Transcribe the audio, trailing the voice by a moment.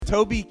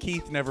Toby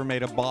Keith never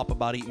made a bop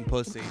about eating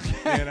pussy.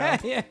 You know?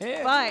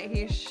 But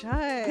he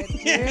should,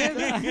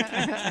 dude.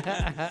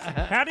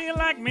 How do you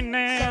like me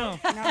now?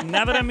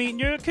 Now that I'm eating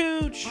your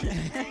cooch.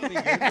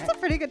 That's a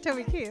pretty good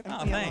Toby Keith.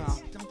 Oh,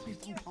 thanks. Please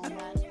don't call him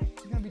that.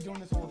 You're going to be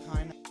doing this all the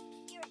time.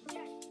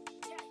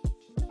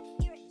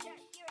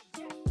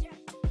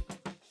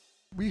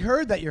 We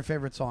heard that your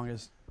favorite song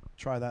is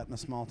Try That in a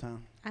Small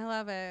Town. I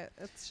love it.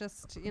 It's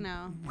just,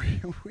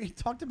 We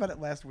talked about it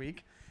last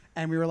week,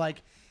 and we were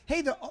like,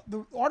 hey, the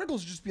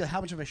articles just be like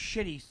how much of a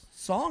shitty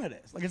song it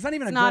is. Like, it's not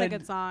even not a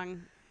good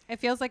song. It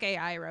feels like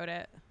AI wrote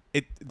it.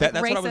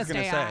 That's what I was racist gonna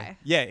AI. say.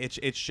 Yeah,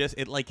 it's just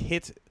it like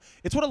hits.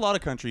 It's what a lot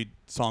of country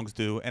songs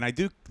do, and I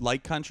do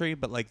like country,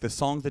 but like the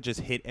songs that just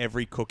hit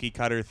every cookie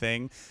cutter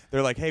thing.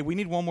 They're like, hey, we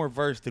need one more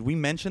verse. Did we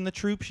mention the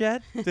troops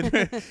yet?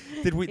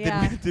 Did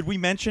we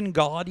mention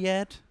God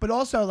yet? But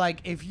also,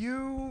 like, if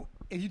you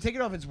take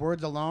it off its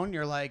words alone,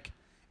 you're like,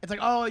 it's like,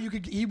 oh,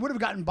 he would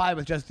have gotten by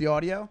with just the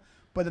audio.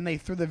 But then they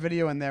threw the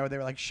video in there where they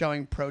were like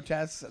showing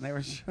protests, and they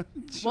were.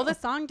 Well, the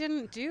song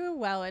didn't do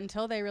well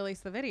until they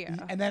released the video.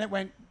 And then it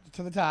went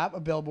to the top,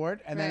 a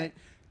Billboard, and then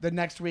the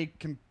next week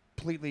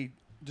completely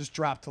just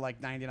dropped to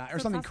like 99 or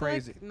something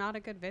crazy. Like, not a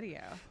good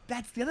video.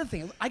 That's the other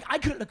thing. I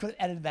couldn't have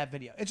edited that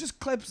video. It's just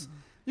clips.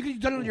 You could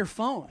have done it on your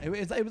phone. It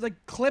was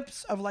like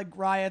clips of like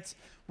riots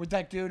with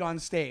that dude on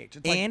stage.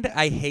 It's and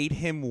I hate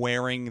him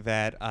wearing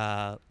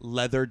that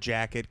leather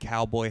jacket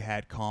cowboy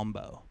hat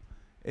combo.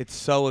 It's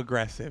so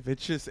aggressive.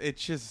 It's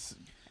just.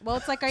 Well,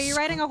 it's like, are you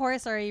riding a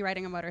horse or are you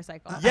riding a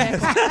motorcycle?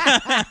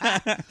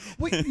 Yes.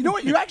 Wait, you know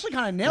what? You actually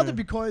kind of nailed it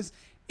because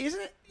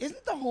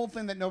isn't the whole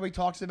thing that nobody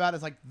talks about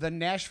is like the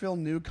Nashville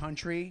new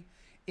country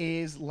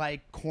is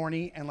like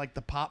corny and like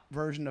the pop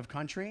version of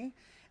country.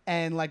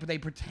 And like, but they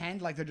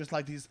pretend like they're just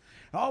like these,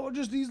 we're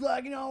just these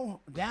like,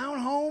 down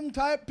home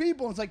type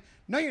people. It's like,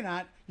 no, you're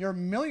not. You're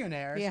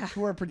millionaires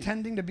who are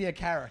pretending to be a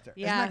character.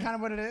 Yeah. Isn't that kind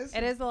of what it is?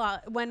 It is a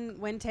lot.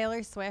 When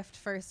Taylor Swift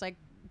first like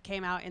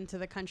came out into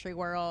the country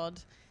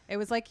world, it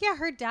was like, yeah,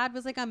 her dad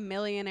was like a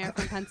millionaire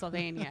from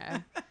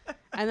Pennsylvania.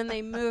 And then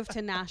they moved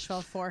to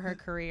Nashville for her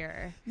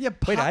career. Yeah.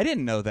 Wait, I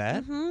didn't know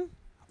that. Mm-hmm.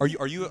 Are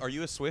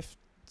you a Swift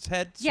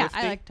head? Yeah, Swiftie?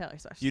 I like Taylor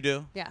Swift. You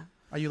do? Yeah.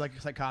 Are you like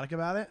psychotic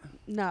about it?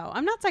 No,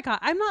 I'm not psychotic.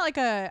 I'm not like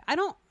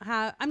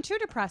I'm too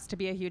depressed to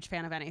be a huge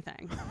fan of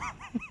anything.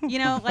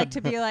 Like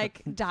to be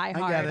like die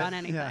hard on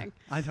anything.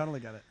 Yeah, I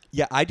totally get it.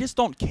 Yeah, I just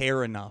don't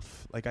care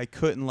enough. Like I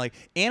couldn't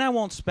and I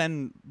won't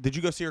spend. Did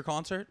you go see her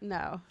concert?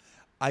 No.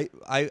 I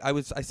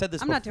said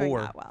this I'm before. not doing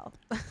that well.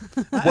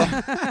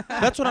 Well,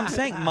 that's what I'm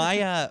saying.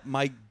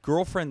 My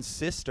girlfriend's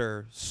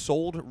sister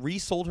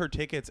resold her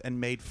tickets and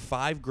made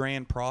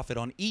 $5,000 profit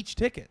on each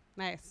ticket.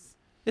 Nice.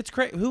 It's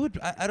crazy.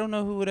 I don't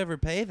know who would ever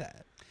pay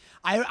that.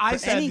 I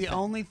said anything. the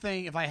only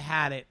thing if I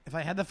had the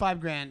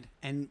 $5,000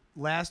 and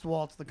last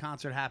waltz the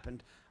concert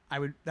happened,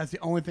 that's the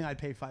only thing I'd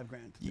pay $5,000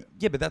 to do.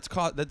 Yeah, but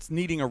that's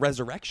needing a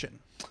resurrection.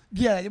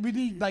 Yeah, we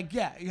need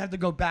you have to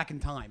go back in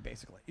time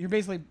basically. You're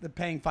basically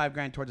paying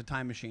 $5,000 towards a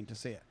time machine to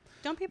see it.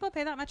 Don't people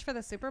pay that much for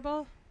the Super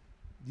Bowl?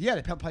 Yeah,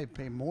 they probably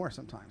pay more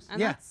sometimes.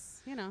 And yeah.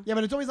 that's, Yeah,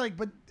 but it's always like,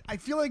 but I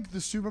feel like the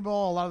Super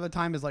Bowl a lot of the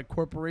time is like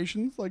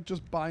corporations like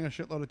just buying a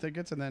shitload of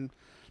tickets and then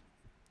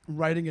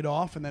writing it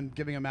off and then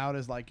giving them out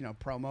as like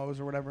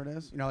promos or whatever it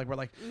is. Like we're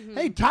like,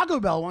 hey, Taco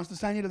Bell wants to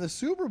send you to the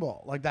Super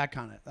Bowl, like that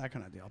kind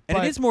of deal. And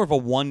it is more of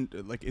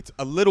it's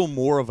a little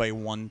more of a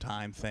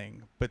one-time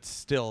thing, but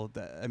still,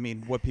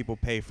 what people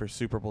pay for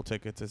Super Bowl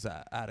tickets is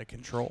out of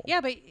control. Yeah,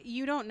 but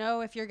you don't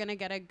know if you're gonna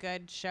get a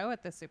good show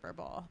at the Super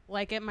Bowl.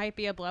 Like it might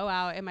be a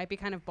blowout. It might be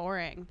kind of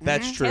boring.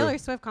 That's true. Taylor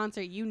Swift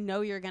concert,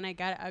 you're gonna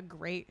get a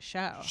great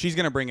show. She's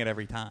gonna bring it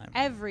every time.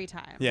 Every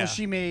time. Yeah. Well,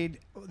 she made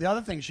the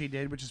other thing she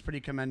did, which is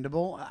pretty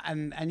commendable,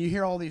 and you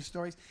hear all these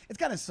stories. It's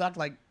gotta suck.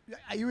 Like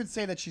you would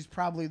say that she's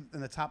probably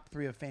in the top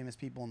 3 of famous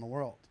people in the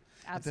world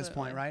at this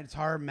point, right? It's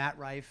her, Matt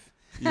Rife.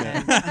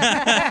 Yeah.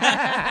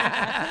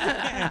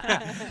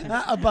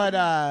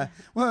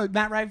 Well,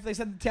 Matt Rife, they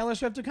said Taylor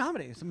Swift of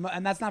comedy,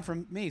 and that's not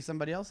from me.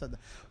 Somebody else said that.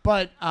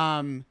 But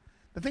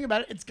the thing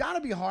about it, it's got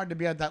to be hard to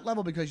be at that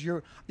level because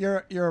you're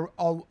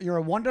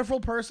a wonderful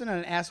person and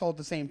an asshole at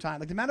the same time.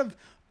 Like the amount of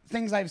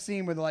things I've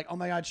seen where they're like, oh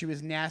my God, she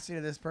was nasty to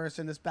this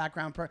person, this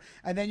background person.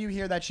 And then you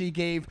hear that she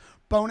gave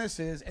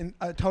bonuses and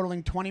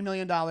totaling $20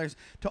 million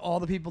to all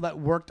the people that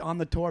worked on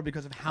the tour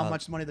because of how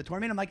much money the tour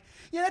made. I'm like,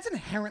 yeah, that's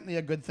inherently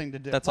a good thing to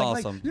do. That's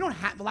awesome. Like, you don't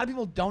have, a lot of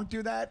people don't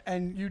do that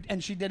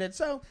and she did it.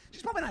 So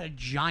she's probably not a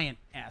giant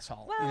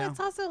asshole. Well, it's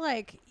also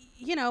like,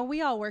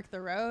 we all work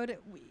the road.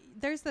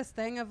 There's this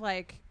thing of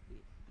like,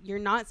 you're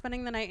not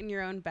spending the night in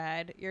your own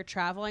bed. You're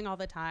traveling all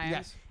the time.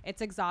 Yes.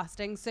 It's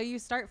exhausting. So you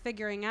start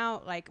figuring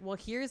out like, well,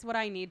 here's what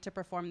I need to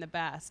perform the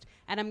best.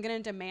 And I'm going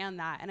to demand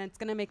that. And it's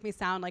going to make me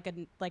sound like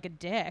a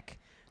dick.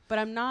 But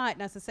I'm not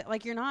necessarily,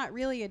 like, you're not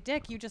really a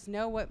dick. You just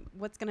know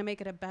what's going to make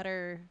it a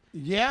better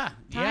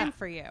time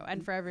for you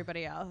and for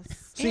everybody else.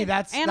 See,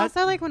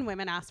 also like when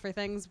women ask for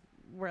things,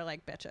 we're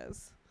like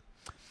bitches.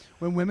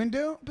 When women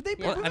do? But they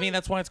Well,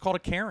 that's why it's called a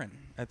Karen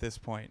at this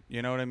point.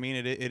 You know what I mean?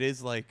 It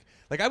is like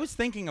I was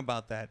thinking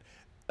about that.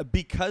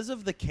 Because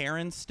of the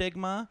Karen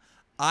stigma,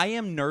 I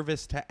am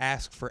nervous to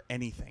ask for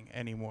anything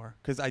anymore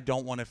because I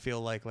don't want to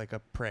feel like a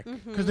prick.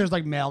 Because there's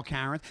like male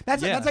Karens.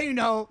 That's Yeah. that's how you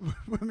know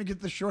when we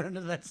get the short end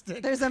of that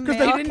stick. There's a 'Cause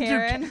male they didn't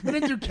Karen. They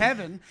didn't do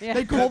Kevin. Yeah.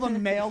 They call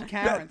them male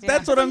Karens.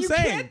 That's what I'm You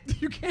saying.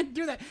 You can't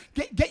do that.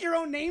 Get your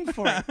own name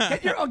for it.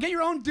 Get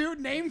your own dude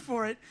name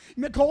for it.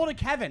 Call it a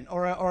Kevin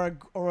or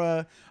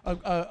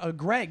a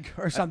Greg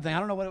or something. I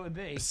don't know what it would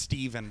be.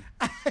 Steven.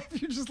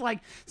 If you're just like,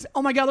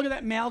 oh my God, look at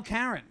that male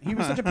Karen. He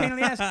was such a pain in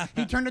the ass.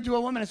 He turned into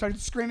a woman and started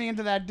screaming at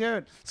that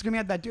dude.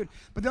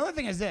 But the other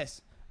thing is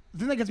this. The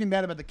thing that gets me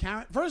mad about the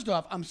Karen, first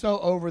off, I'm so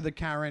over the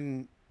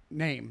Karen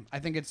name. I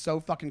think it's so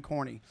fucking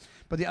corny.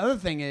 But the other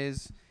thing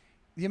is,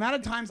 the amount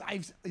of times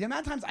I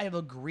have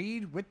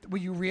agreed with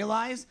when you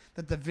realize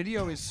that the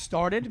video is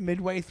started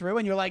midway through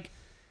and you're like,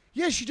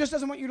 yeah, she just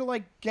doesn't want you to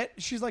like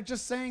she's like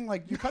just saying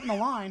like you're cutting the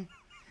line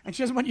and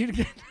she doesn't want you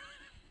to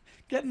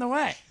get in the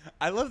way.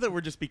 I love that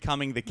we're just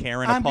becoming the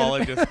Karen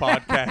apologist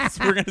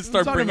podcast. We're gonna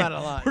start bringing about it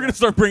a lot, we're gonna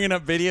start bringing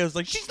up videos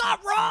like she's not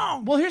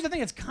wrong. Well, here's the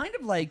thing. It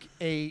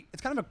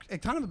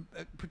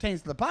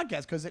pertains to the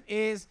podcast because it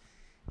is,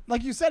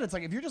 like you said, it's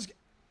like if you're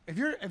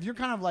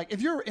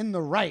in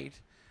the right,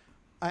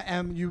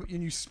 and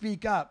you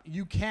speak up,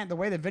 you can't. The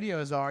way the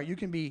videos are, you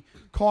can be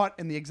caught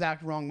in the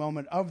exact wrong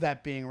moment of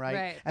that being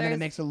right. And then it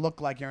makes it look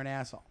like you're an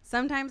asshole.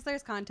 Sometimes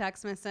there's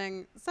context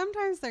missing.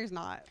 Sometimes there's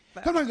not.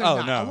 But Sometimes there's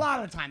not. No. A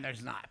lot of the time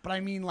there's not. But I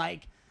mean,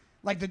 like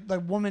the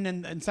woman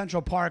in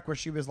Central Park where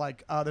she was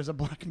like, there's a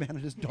black man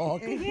and his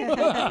dog.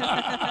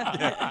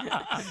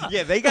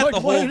 Yeah, they got Like, the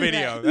whole what?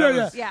 video. Yeah, That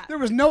was- Yeah. There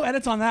was no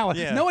edits on that one.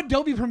 Yeah. No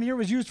Adobe Premiere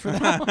was used for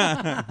that one.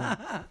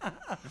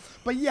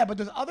 But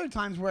there's other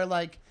times where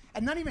like,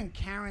 and not even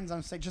Karens,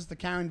 I'm saying just the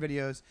Karen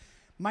videos.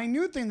 My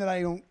new thing that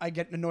I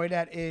get annoyed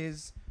at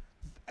is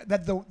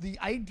that the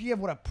idea of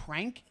what a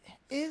prank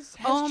is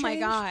has Oh my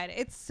changed. God,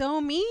 it's so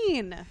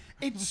mean.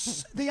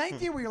 It's the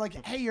idea where you're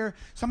like, hey,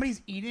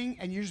 somebody's eating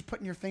and you're just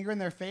putting your finger in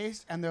their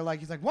face and they're like,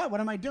 he's like, what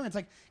am I doing? It's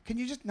like, can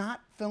you just not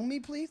film me,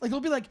 please? Like they'll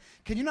be like,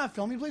 can you not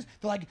film me, please?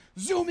 They're like,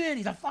 zoom in,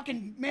 he's a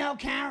fucking male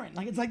Karen.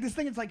 Like it's like this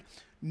thing. It's like,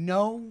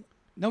 no,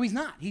 he's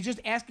not. He's just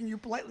asking you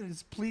politely to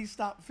just please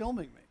stop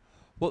filming me.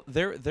 Well,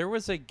 there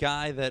was a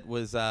guy that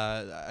was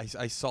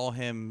I saw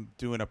him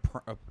doing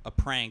a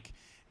prank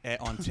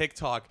on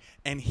TikTok,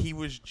 and he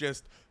was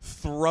just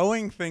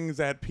throwing things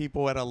at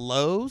people at a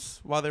Lowe's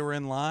while they were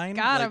in line.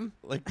 Got him.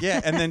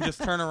 And then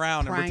just turn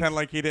around and Prank. pretend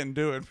like he didn't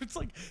do it. It's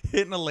like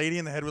hitting a lady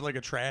in the head with like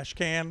a trash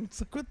can.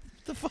 It's like, what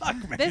the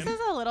fuck, man? This is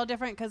a little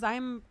different because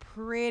I'm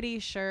pretty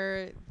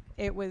sure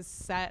it was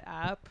set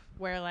up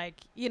where like,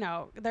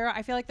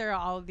 I feel like there are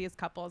all of these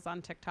couples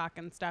on TikTok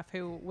and stuff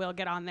who will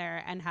get on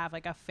there and have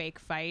like a fake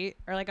fight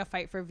or like a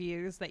fight for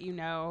views that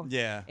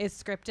Yeah. is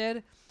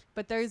scripted.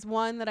 But there's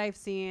one that I've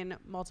seen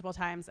multiple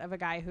times of a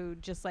guy who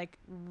just like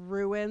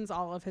ruins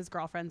all of his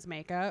girlfriend's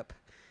makeup,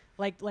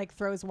 like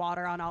throws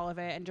water on all of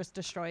it and just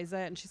destroys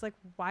it. And she's like,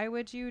 why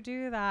would you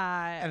do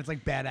that? And it's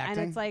like bad acting.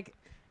 And it's like,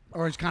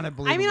 or it's kind of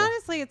believable. I mean,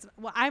 honestly,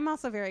 I'm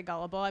also very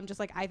gullible. I'm just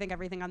like, I think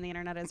everything on the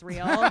internet is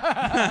real.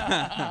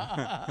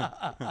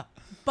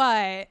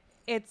 But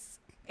it's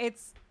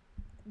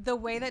the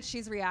way that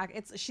she's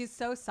she's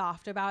so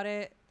soft about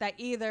it that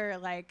either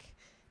like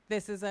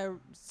this is a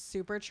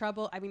super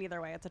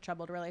either way, it's a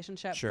troubled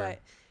relationship. Sure.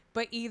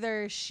 But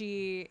either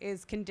she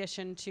is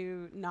conditioned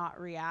to not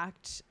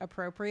react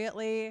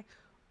appropriately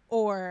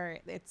or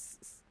it's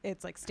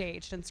like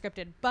staged and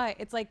scripted. But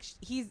it's like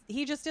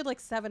he just did like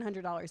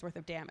 $700 worth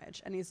of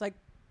damage and he's like,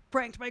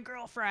 pranked my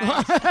girlfriend.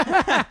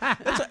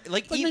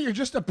 Like no, you're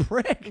just a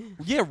prick.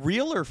 Yeah,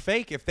 real or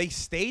fake. If they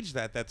stage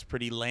that's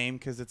pretty lame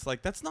because it's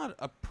like that's not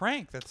a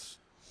prank. That's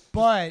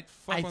But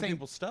fuck I with think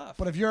people's stuff.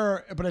 But if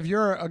you're a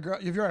girl,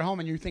 if you're at home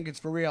and you think it's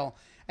for real,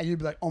 and you'd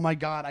be like, oh my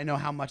God, I know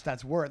how much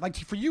that's worth. Like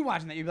for you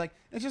watching that, you'd be like,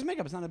 it's just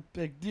makeup. It's not a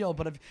big deal.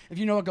 But if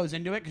you know what goes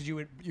into it because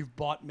you've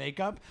bought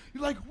makeup,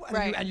 you're like,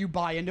 Right. and you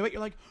buy into it,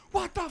 you're like,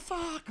 what the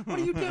fuck? What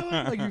are you doing?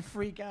 Like you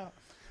freak out.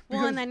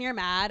 Well, and then you're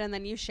mad, and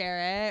then you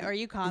share it, or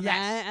you comment,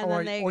 Yes, and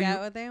then they get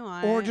what they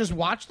want. Or just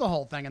watch the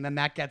whole thing, and then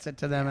that gets it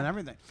to them and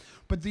everything.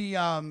 But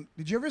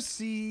did you ever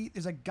see?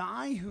 There's a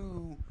guy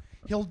who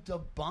he'll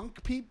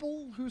debunk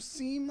people who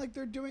seem like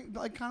they're doing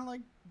like kind of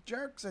like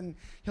jerks, and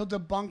he'll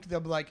debunk. They'll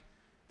be like,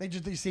 they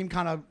seem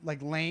kind of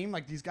like lame.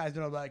 Like these guys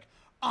that are like,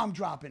 I'm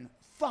dropping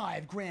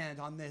 $5,000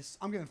 on this.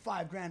 I'm giving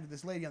 $5,000 to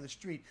this lady on the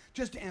street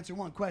just to answer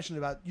one question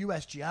about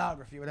U.S.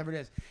 geography, whatever it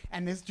is.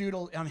 And this dude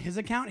on his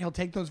account, he'll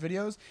take those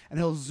videos and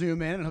he'll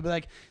zoom in and he'll be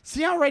like,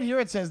 see how right here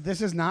it says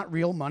this is not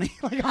real money?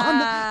 Like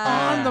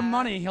on the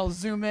money, he'll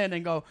zoom in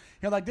and go,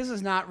 like, this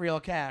is not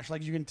real cash.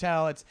 Like you can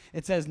tell it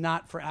says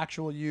not for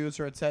actual use,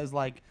 or it says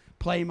like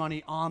play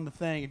money on the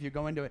thing if you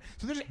go into it.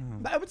 So there's,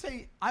 I would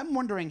say, I'm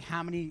wondering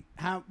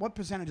what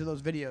percentage of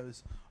those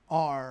videos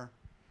are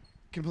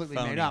completely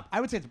Phony. made up. I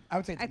would say it's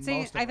most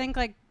of I them. think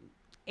like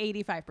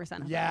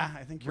 85% of Yeah, them.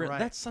 I think you're right.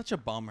 That's such a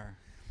bummer.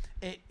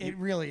 It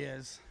really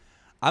is.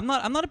 I'm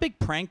not a big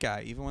prank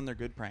guy, even when they're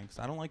good pranks.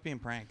 I don't like being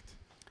pranked.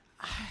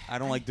 I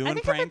don't like doing I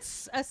think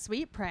pranks. if it's a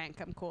sweet prank,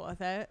 I'm cool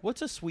with it.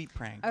 What's a sweet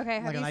prank? Okay,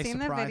 Like have a you nice seen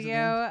the surprise at the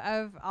video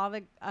of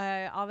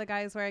all the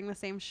guys wearing the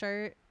same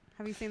shirt?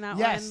 Have you seen that one?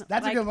 Yes,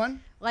 that's a good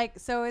one. Like,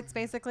 so it's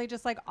basically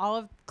just like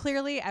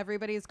clearly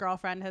everybody's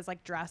girlfriend has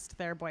like dressed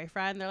their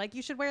boyfriend. They're like,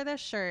 you should wear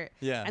this shirt.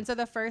 Yeah. And so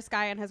the first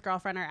guy and his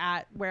girlfriend are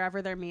at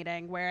wherever they're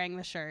meeting wearing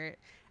the shirt.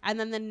 And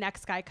then the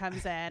next guy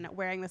comes in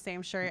wearing the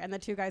same shirt. And the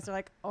two guys are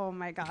like, oh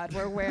my God,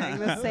 we're wearing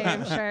the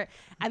same shirt.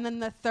 And then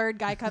the third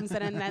guy comes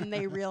in and then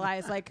they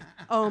realize like,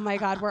 oh my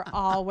God, we're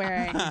all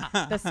wearing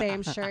the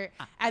same shirt.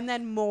 And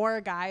then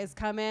more guys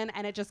come in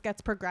and it just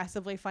gets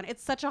progressively fun.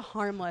 It's such a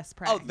harmless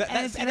prank. Oh,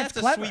 that's it's a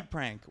clever. sweet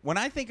prank. When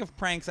I think of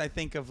pranks, I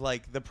think of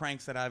like the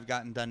pranks that I've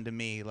gotten done to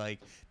me, like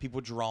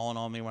people drawing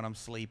on me when I'm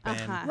sleeping,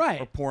 Right.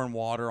 or pouring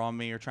water on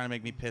me, or trying to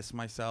make me piss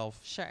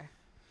myself. Sure.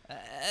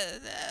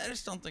 I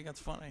just don't think that's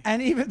funny.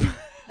 And even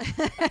I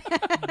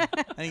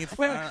think it's.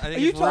 wait, I think are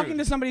you it's talking rude.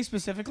 to somebody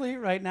specifically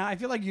right now? I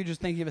feel like you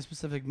just thinking of a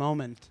specific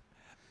moment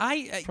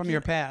from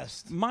your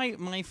past.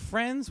 My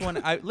friends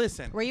when I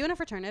listen. Were you in a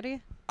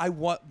fraternity?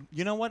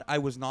 You know what? I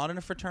was not in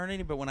a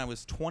fraternity, but when I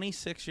was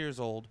 26 years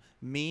old,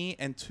 me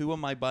and two of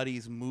my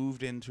buddies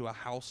moved into a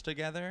house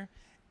together,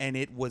 and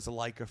it was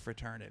like a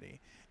fraternity.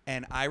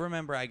 And I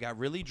remember I got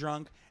really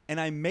drunk, and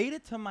I made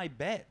it to my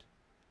bed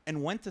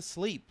and went to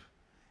sleep.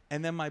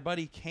 And then my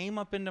buddy came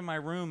up into my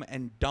room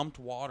and dumped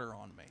water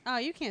on me. Oh,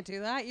 you can't do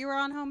that. You were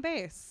on home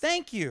base.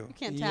 Thank you. You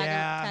can't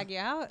Yeah. tag you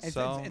out. It's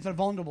a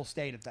vulnerable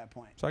state at that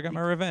point. So I got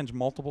my revenge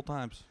multiple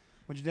times.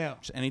 What'd you do?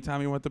 Just anytime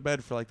he went to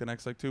bed for like the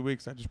next 2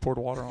 weeks, I just poured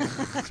water on him.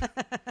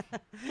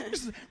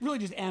 Really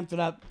just amped it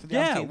up to the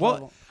Yeah, umpteenth well,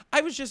 level.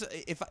 I was just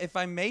if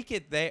I make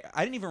it there,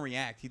 I didn't even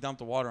react. He dumped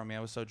the water on me. I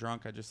was so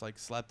drunk, I just like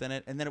slept in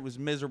it, and then it was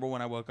miserable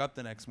when I woke up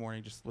the next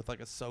morning, just with like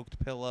a soaked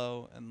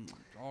pillow and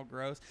all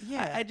gross.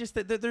 Yeah. I just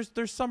there's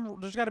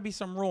got to be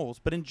some rules,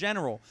 but in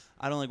general,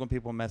 I don't like when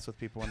people mess with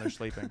people when they're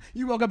sleeping.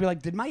 You woke up, you're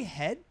like, did my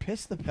head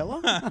piss the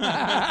pillow? Did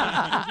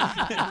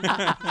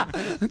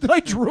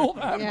I drool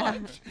that Yeah.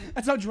 much?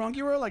 That's how drunk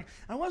you were? Like,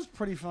 I was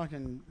pretty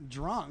fucking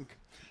drunk.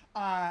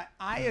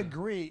 I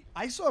agree.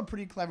 I saw a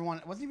pretty clever one.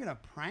 It wasn't even a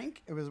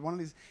prank. It was one of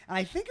these, and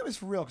I think it was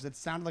for real because it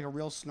sounded like a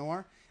real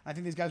snore. I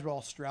think these guys were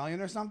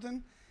Australian or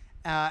something.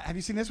 Have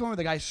you seen this one where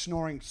the guy's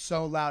snoring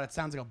so loud it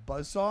sounds like a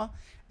buzzsaw?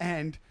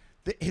 And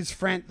his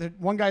friend,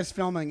 one guy's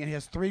filming, and he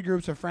has three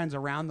groups of friends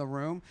around the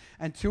room,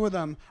 and two of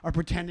them are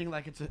pretending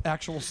like it's an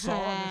actual saw,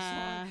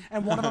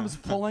 and one of them is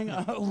pulling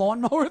a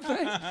lawnmower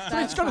thing. So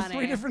it's got funny.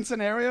 three different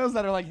scenarios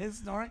that are like his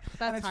snoring.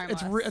 That's and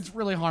it's harmless. it's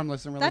really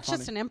harmless and really That's funny.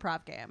 just an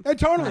improv game. It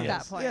totally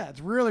at is. that point. Yeah, it's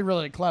really,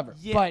 really clever.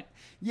 Yeah. But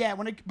yeah,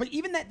 but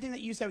even that thing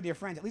that you said with your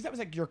friends, at least that was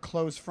like your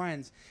close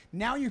friends.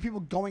 Now you're people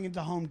going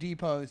into Home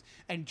Depots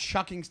and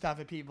chucking stuff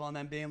at people and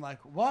then being like,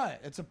 "What?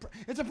 It's a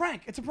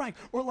prank. It's a prank."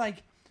 Or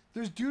like,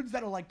 there's dudes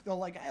that are like, they're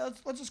like, "Hey,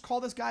 let's just call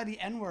this guy the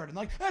N-word," and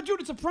like, "Ah,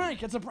 dude, it's a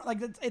prank. It's a like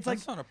it's like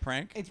That's not a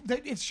prank.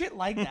 it's shit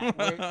like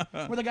that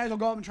where the guys will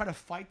go up and try to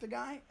fight the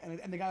guy, and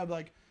the guy will be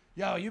like,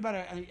 "Yo, you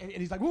better," and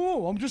he's like,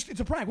 "Whoa, it's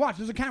a prank. Watch,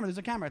 there's a camera.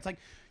 It's like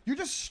you're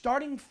just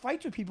starting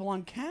fights with people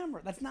on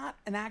camera. That's not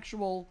an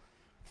actual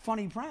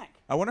funny prank."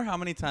 I wonder how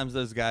many times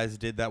those guys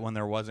did that when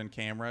there wasn't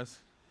cameras.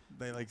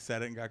 They like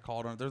said it and got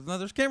called on.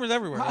 There's cameras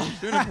everywhere. I'm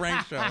doing a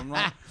prank show. I'm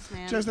like,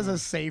 Man. Just as a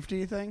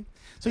safety thing.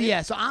 So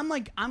yeah, so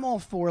I'm all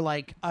for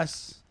like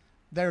us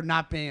there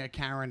not being a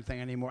Karen thing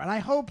anymore. And I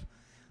hope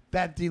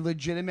that the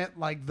legitimate,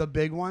 like the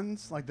big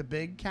ones, like the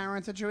big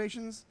Karen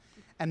situations,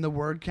 and the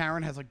word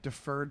Karen has like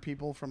deferred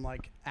people from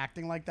like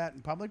acting like that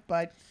in public,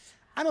 but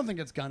I don't think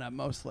it's gonna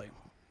mostly.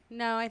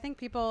 No, I think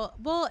people,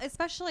 well,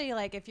 especially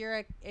like if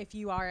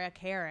you are a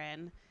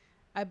Karen,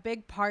 a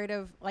big part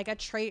of like a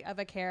trait of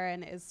a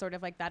Karen is sort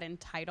of like that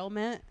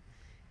entitlement.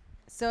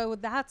 So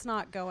that's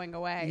not going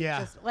away. Yeah.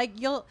 Just like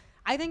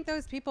I think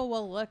those people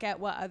will look at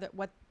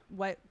what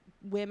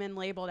women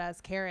labeled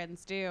as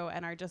Karens do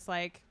and are just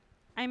like,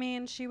 I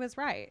mean, she was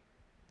right.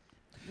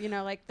 You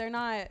know, like they're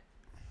not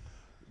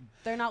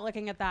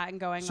looking at that and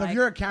going So like, if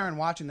you're a Karen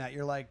watching that,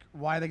 you're like,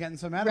 why are they getting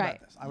so mad Right.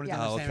 about this? I would have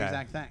Yeah. done the Oh, same okay.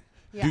 exact thing.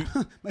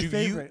 yeah. My do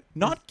favorite. you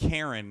not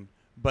Karen,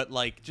 but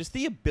like just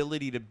the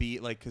ability to be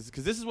like, because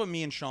this is what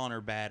me and Sean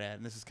are bad at,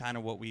 and this is kind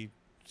of what we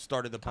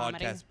started the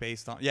Comedy. podcast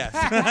based on. Yes.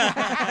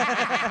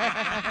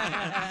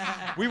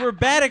 We were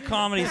bad at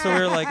comedy, so we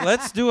were like,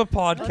 let's do a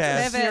podcast.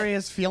 pivot.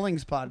 Serious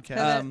feelings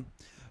podcast. Pivot.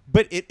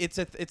 But it's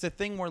a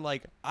thing where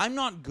like I'm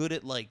not good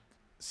at like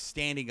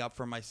standing up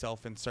for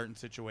myself in certain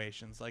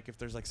situations. Like if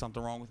there's like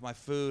something wrong with my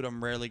food,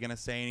 I'm rarely gonna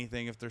say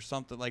anything. If there's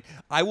something like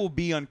I will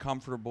be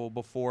uncomfortable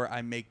before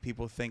I make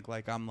people think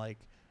like I'm like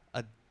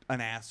an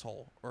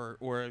asshole or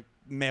a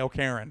male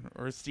Karen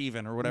or a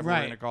Steven or whatever Right.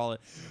 we're gonna call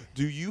it.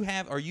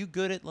 Are you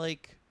good at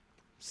like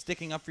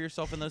sticking up for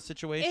yourself in those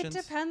situations?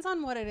 It depends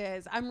on what it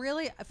is.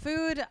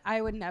 Food,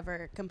 I would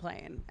never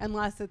complain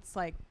unless it's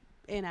like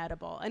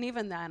inedible. And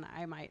even then,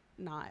 I might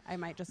not. I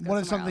might just go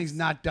What if somewhere something's else.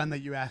 not done that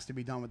you asked to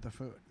be done with the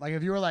food? Like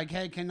if you were like,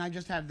 hey, can I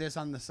just have this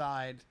on the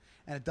side?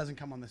 and it doesn't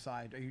come on the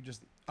side? Are you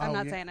just? I'm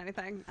not saying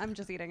anything. I'm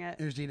just eating it.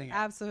 You're just eating it.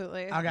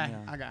 Absolutely. Okay.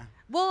 Yeah. Okay.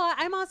 Well,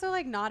 I'm also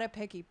like not a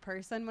picky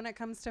person when it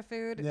comes to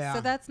food. Yeah.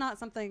 So that's not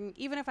something,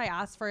 even if I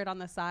ask for it on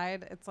the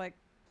side, it's like,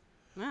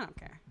 I don't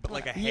care. But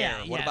like a hair.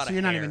 What about so a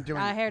you're hair? not even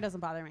doing it. Hair doesn't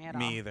bother me at all.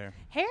 Me either.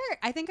 Hair,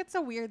 I think it's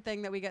a weird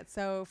thing that we get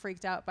so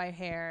freaked out by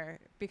hair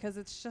because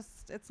it's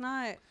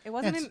not, it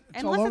wasn't,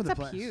 It's all unless over it's the a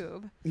place.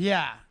 pube.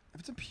 Yeah. If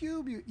it's a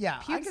pube,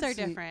 I Pubes could are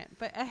see- different,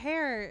 but a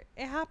hair,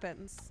 it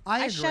happens.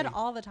 I shed agree.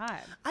 all the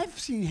time. I've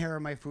seen hair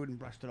in my food and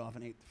brushed it off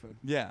and ate the food.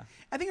 Yeah.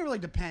 I think it really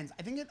depends.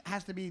 I think it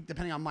has to be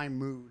depending on my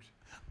mood.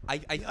 I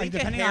think Like the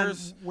depending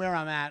hairs. on where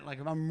I'm at. Like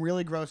if I'm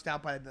really grossed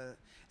out by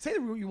say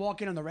that you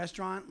walk in the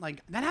restaurant,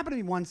 like that happened to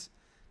me once.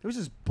 There was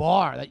this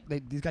bar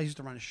that these guys used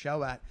to run a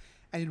show at,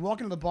 and you'd walk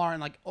into the bar and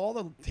like all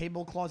the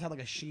tablecloths had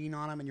like a sheen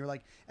on them, and you're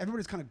like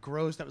everybody's kind of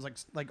gross. That was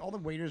like all the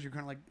waiters. You're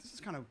kind of like this is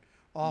kind of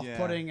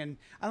off-putting, and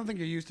I don't think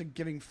you're used to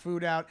giving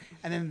food out.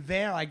 And then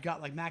there I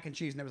got like mac and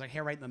cheese, and there was like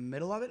hair right in the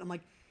middle of it. I'm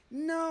like,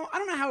 no, I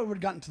don't know how it would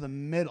have gotten to the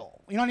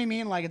middle. You know what I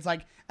mean? Like it's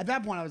like at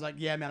that point I was like,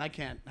 yeah, man, I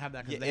can't have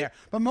that because of the hair.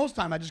 But most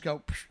time I just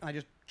go, and I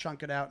just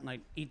chunk it out and I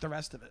eat the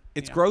rest of it.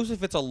 It's you know? gross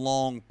if it's a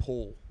long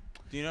pull.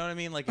 Do you know what I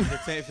mean? Like if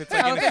it's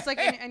like Oh, if it's like,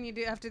 and you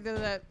do have to do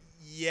that.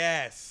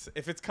 yes,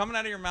 if it's coming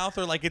out of your mouth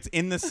or like it's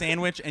in the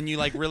sandwich and you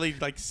like really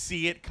like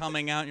see it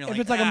coming out, and you're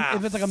If like,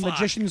 it's like a fuck."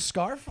 magician's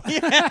scarf.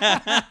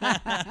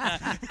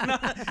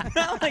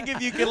 Not like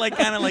if you could like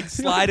kind of like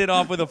slide it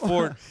off with a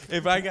fork.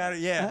 If I got it,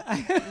 yeah.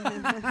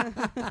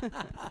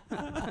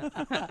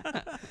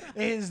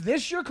 Is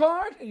this your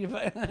card?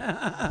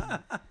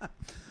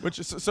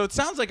 So it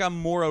sounds like I'm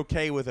more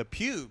okay with a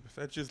pube.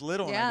 That's just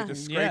little, and I Yeah. could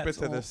just scrape it it's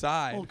to the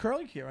side. Old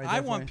curly Q, right I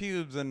there want for you.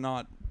 pubes and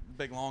not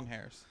big long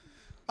hairs.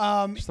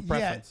 Just a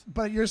preference. Yeah,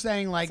 but you're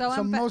saying like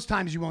so most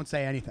times you won't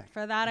say anything.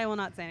 For that, I will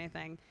not say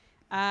anything.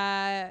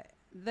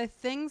 The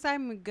things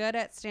I'm good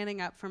at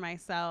standing up for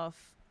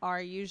myself are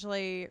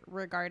usually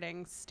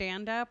regarding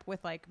stand-up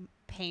with like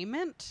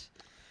payment.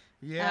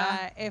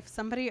 Yeah. If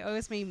somebody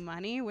owes me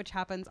money, which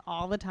happens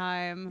all the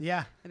time,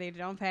 Yeah. they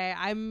don't pay,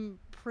 I'm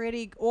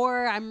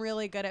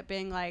really good at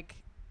being like,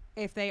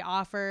 if they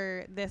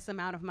offer this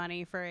amount of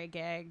money for a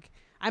gig,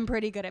 I'm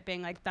pretty good at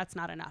being like, that's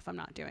not enough. I'm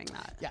not doing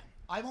that. Yeah.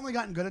 I've only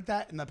gotten good at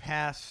that in the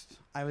past,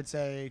 I would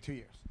say 2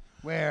 years,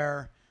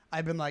 where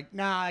I've been like,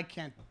 nah, I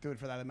can't do it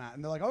for that amount.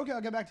 And they're like, okay, I'll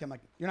get back to you. I'm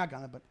like, you're not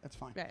gonna, but that's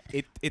fine.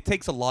 Right. It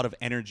takes a lot of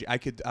energy.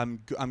 I'm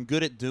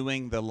good at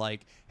doing the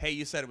like, hey,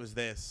 you said it was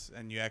this,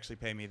 and you actually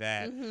pay me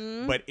that.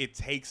 Mm-hmm. But it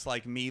takes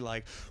like me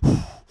like,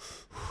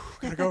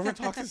 gotta go over and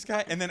talk to this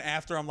guy, and then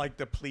after I'm like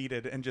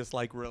depleted and just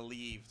like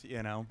relieved,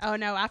 you know. Oh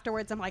no,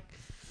 afterwards I'm like,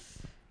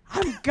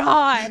 I'm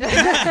God.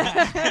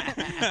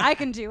 I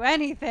can do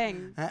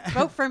anything.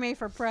 Vote for me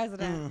for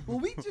president. Well,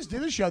 we just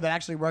did a show that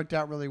actually worked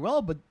out really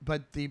well, but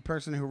the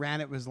person who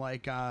ran it was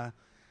like, you're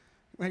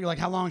like,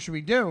 how long should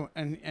we do?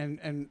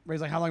 And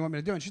Ray's like, how long do you want me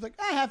to do? And she's like,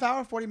 half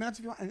hour, 40 minutes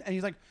if you want. And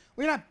he's like,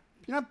 well,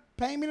 you're not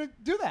paying me to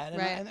do that.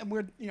 And, Right. and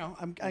we're,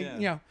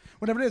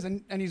 whatever it is.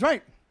 And he's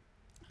right.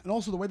 And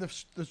also the way the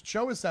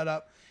show is set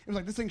up, it was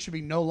like this thing should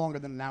be no longer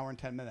than an hour and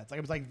 10 minutes. Like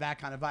it was like that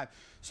kind of vibe.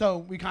 So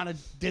we kind of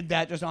did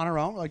that just on our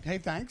own. We're like, hey,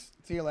 thanks,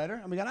 see you later,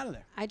 and we got out of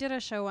there. I did a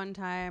show one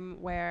time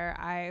where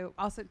I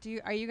also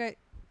you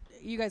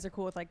guys are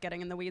cool with like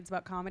getting in the weeds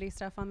about comedy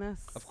stuff on this?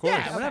 Of course.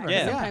 Yeah, whatever.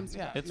 Yeah. Sometimes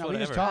yeah. It's no, we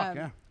just whatever. talk.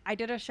 Yeah. I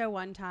did a show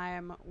one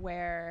time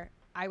where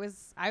I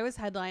was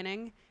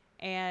headlining,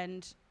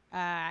 and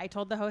I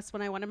told the host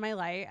when I wanted my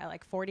light at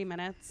like 40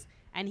 minutes,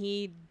 and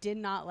he did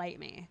not light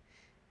me.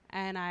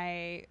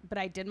 But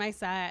I did my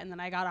set, and then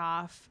I got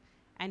off,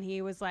 and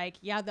he was like,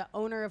 yeah, the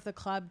owner of the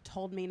club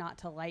told me not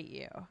to light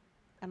you.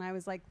 And I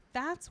was like,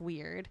 that's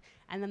weird.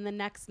 And then the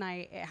next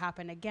night it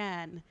happened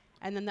again.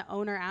 And then the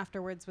owner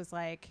afterwards was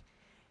like,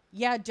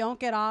 yeah, don't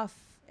get off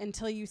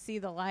until you see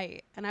the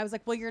light. And I was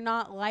like, well, you're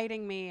not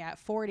lighting me at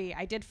 40.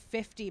 I did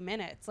 50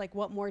 minutes. Like,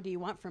 what more do you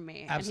want from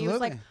me? Absolutely. And he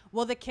was like,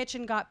 well, the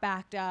kitchen got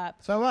backed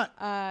up. So what?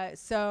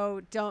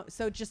 So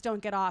just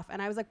don't get off.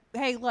 And I was like,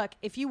 hey, look,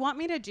 if you want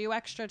me to do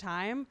extra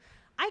time,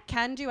 I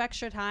can do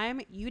extra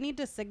time. You need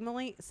to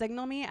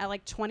signal me at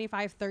like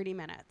 25, 30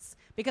 minutes,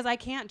 because I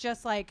can't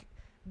just like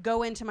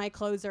go into my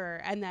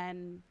closer and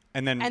then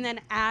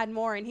add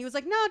more. And he was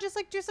like, no, just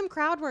like do some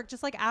crowd work.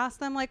 Just like ask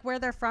them like where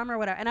they're from or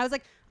whatever. And I was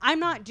like, I'm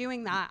not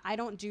doing that. I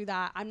don't do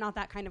that. I'm not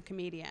that kind of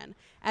comedian.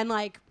 And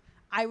like,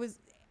 I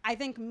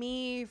think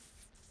me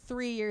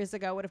 3 years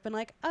ago would have been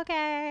like,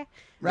 okay.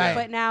 Right.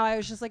 But now I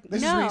was just like,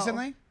 This no. is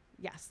recently?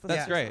 Yes.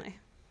 That's great. Recently.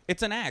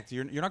 It's an act.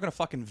 You're not gonna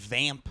fucking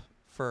vamp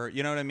for,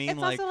 you know what I mean?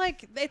 It's also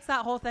like, it's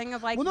that whole thing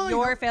of like, Well, no,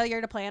 your failure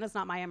to plan is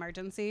not my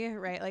emergency,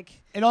 right?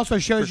 Like, It also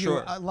shows For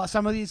you sure.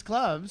 some of these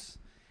clubs,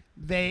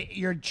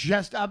 you're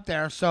just up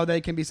there so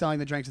they can be selling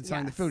the drinks and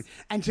selling the Yes. food.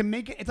 And to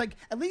make it's like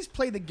at least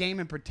play the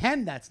game and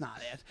pretend that's not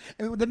it.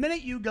 And the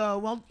minute you go,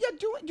 well, yeah,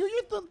 do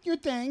your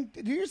thing,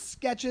 do your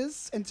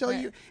sketches until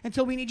Right.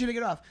 until we need you to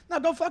get off. No,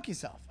 go fuck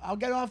yourself. I'll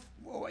get off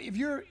if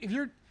you're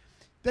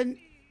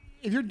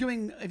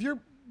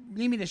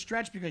need me to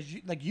stretch because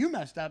you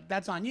messed up,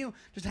 that's on you.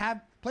 Just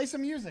play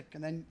some music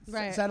and then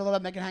Right. settle it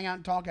up. They can hang out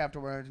and talk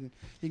afterwards, and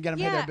you can get them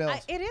pay their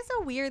bills. It is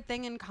a weird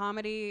thing in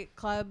comedy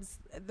clubs,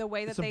 the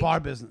way that It's a bar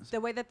business.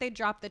 the way that they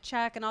drop the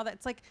check and all that.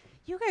 It's like,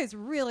 you guys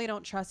really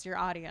don't trust your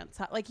audience.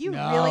 Like, you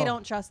No. really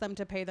don't trust them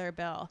to pay their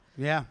bill.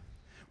 Yeah.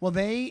 Well,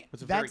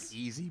 It's a very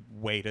easy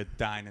way to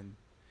dine and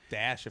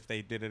dash if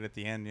they did it at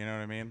the end. You know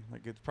what I mean?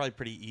 Like, it's probably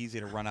pretty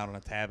easy to run out on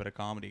a tab at a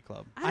comedy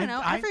club. I don't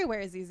know. Everywhere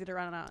is easy to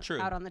run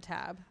out on the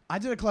tab. I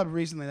did a club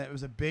recently that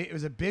was a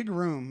big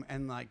room,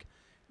 and like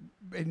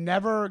it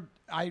never.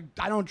 I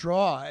don't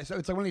draw, so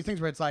it's like one of these things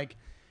where it's like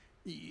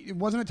it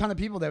wasn't a ton of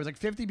people there. It was like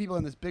 50 people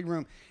in this big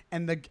room,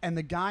 and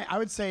the guy, I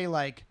would say,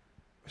 like,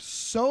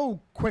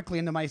 so quickly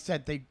into my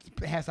set they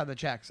passed out the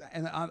checks,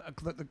 and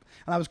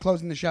I was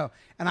closing the show,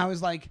 and I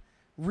was like,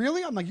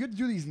 really? I'm like, you have to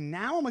do these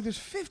now? I'm like, there's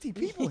 50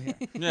 people here.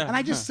 Yeah. And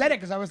I just said it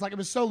because I was like, it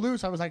was so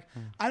loose. I was like,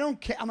 I don't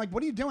care. I'm like,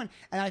 what are you doing?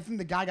 And I think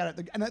the guy got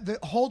it. And the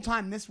whole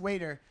time, this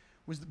waiter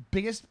was the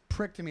biggest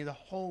prick to me the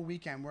whole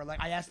weekend, where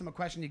like I asked him a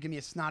question, you give me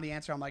a snotty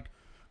answer. I'm like,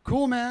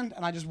 cool, man.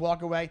 And I just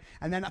walk away.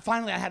 And then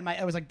finally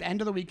it was like the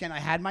end of the weekend.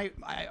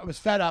 I was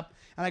fed up.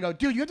 And I go,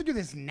 dude, you have to do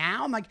this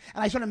now? I'm like,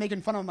 and I started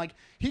making fun of him. Like,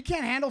 he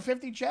can't handle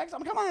 50 checks. I'm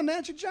like, come on, man,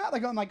 it's your job.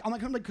 I'm like,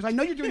 because I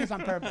know you're doing this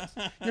on purpose.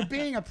 You're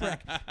being a prick.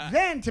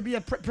 Then to be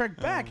a prick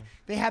back,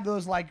 they had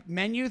those like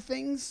menu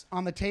things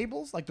on the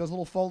tables, like those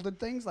little folded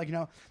things, like,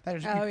 that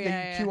is,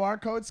 QR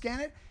code scan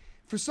it.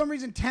 For some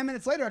reason, 10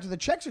 minutes later, after the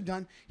checks are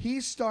done, he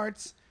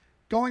starts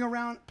going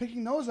around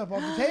picking those up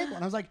off the table.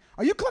 And I was like,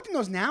 are you collecting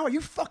those now? Are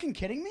you fucking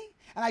kidding me?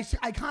 And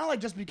I kind of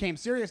like just became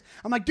serious.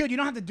 I'm like, dude, you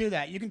don't have to do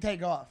that. You can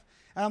take off.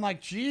 And I'm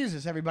like,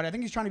 Jesus, everybody. I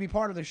think he's trying to be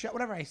part of the show.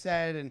 Whatever I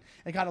said. And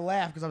it got a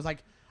laugh because I was like,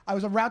 I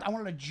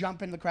wanted to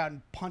jump in the crowd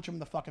and punch him in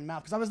the fucking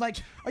mouth. Because I was like,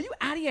 are you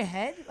out of your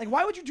head? Like,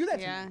 why would you do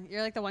that to me?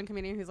 You're like the one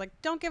comedian who's like,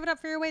 don't give it up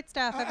for your wait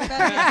staff,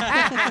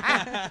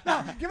 everybody.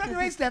 No, give it up your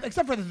wait staff,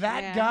 except for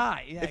that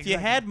guy. Yeah, if you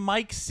had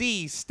Mike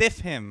C, stiff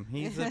him.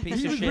 He's a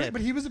piece of shit.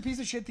 But he was a piece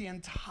of shit the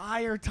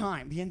entire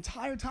time.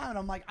 And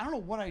I'm like, I don't know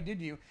what I did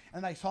to you.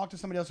 And I talked to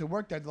somebody else who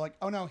worked there. They're like,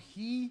 oh, no,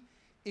 he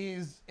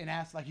is an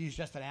ass, like he's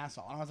just an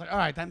asshole. And I was like, all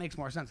right, that makes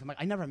more sense. I'm like,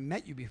 I never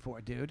met you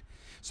before, dude.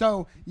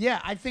 So yeah,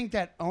 I think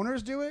that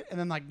owners do it, and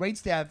then like wait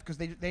staff, because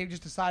they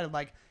just decided,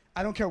 like,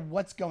 I don't care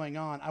what's going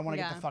on, I want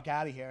to get the fuck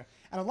out of here.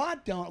 And a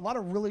lot don't. A lot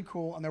are really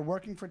cool, and they're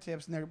working for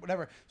tips, and they're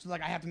whatever. So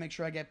like, I have to make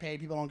sure I get paid.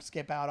 People don't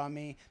skip out on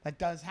me. That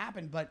does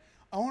happen, but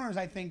owners,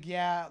 I think,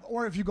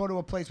 or if you go to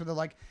a place where they're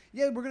like,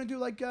 yeah, we're gonna do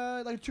like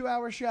a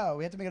 2-hour show.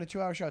 We have to make it a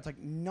 2-hour show. It's like,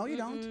 no, you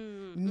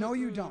don't. No,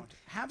 you don't.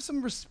 Have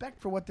some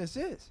respect for what this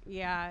is.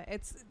 Yeah,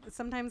 it's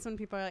sometimes when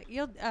people are like,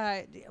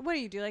 what do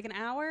you do, like an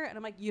hour? And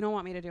I'm like, you don't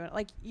want me to do it.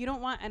 Like, you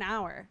don't want an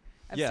hour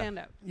of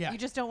stand-up. Yeah. You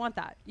just don't want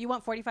that. You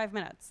want 45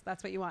 minutes.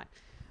 That's what you want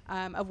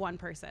of one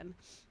person.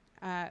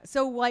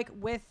 So like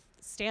with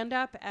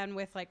stand-up and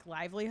with like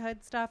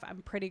livelihood stuff,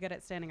 I'm pretty good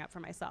at standing up for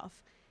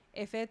myself.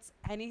 If it's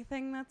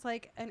anything that's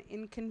like an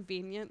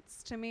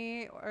inconvenience to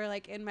me or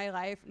like in my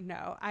life,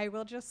 no, I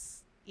will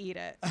just eat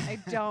it. I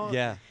don't.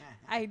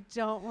 I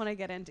don't want to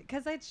get into,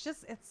 because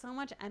it's so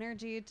much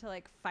energy to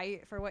like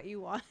fight for what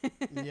you want.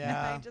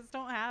 Yeah. I just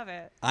don't have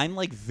it. I'm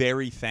like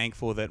very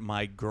thankful that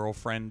my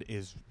girlfriend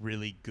is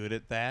really good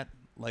at that,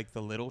 like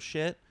the little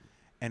shit,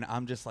 and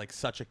I'm just like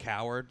such a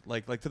coward,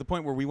 like to the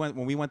point where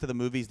when we went to the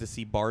movies to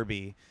see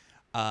Barbie.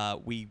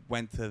 We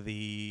went to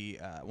the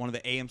one of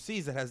the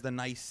AMCs that has the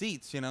nice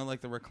seats,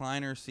 like the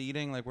recliner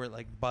seating, like where it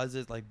like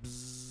buzzes, like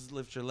bzzz,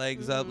 lifts your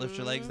legs up, lifts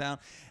your legs down.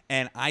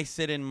 And I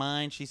sit in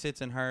mine, she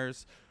sits in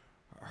hers.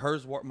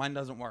 Mine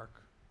doesn't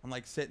work. I'm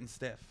like sitting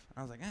stiff.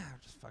 I was like,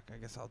 I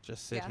guess I'll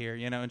just sit here,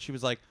 And she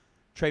was like,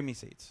 trade me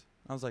seats.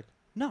 I was like,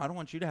 no, I don't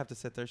want you to have to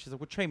sit there. She's like,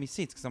 well, trade me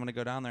seats because I'm gonna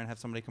go down there and have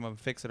somebody come up and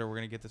fix it, or we're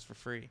gonna get this for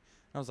free.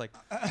 I was like,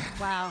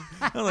 wow.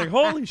 I was like,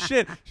 holy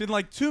shit. She's in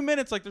like 2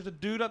 minutes, like there's a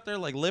dude up there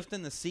like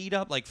lifting the seat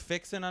up, like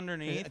fixing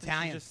underneath.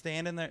 Italian. She's just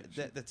standing there.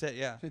 That's it,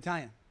 yeah. She's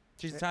Italian.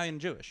 She's Italian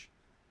and Jewish.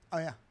 Oh,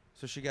 yeah.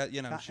 So she got,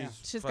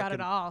 she's got it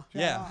all.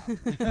 Yeah.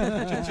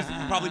 She's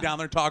probably down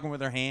there talking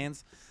with her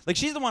hands. Like,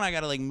 she's the one I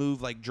got to like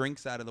move like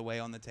drinks out of the way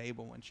on the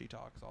table when she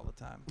talks all the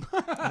time.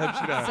 I hope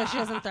she does. So she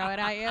doesn't throw it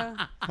at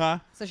you? Huh?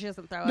 So she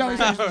doesn't throw it No, at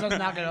she you? doesn't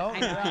knock it over.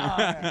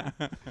 I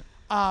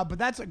know. But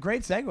that's a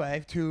great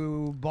segue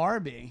to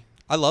Barbie.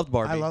 I loved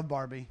Barbie. I love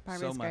Barbie.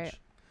 Barbie's so great. much.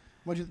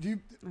 What do you?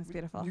 That's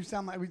beautiful. You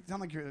sound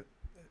like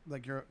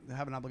you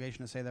have an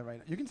obligation to say that right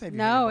now. You can say if you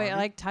No, hated it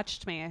Barbie. like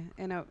touched me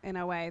in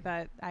a way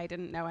that I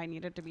didn't know I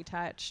needed to be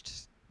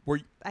touched. Were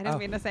you, I didn't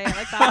mean to say it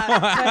like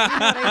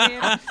that. But you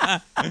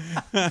know what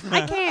I mean?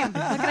 I came.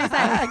 What can I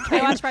say?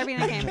 I watched Barbie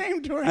and I came.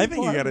 I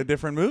think you got a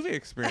different movie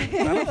experience.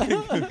 I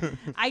don't think.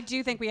 I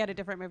do think we had a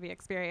different movie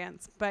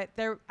experience, but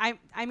I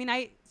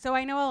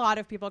know a lot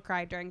of people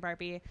cried during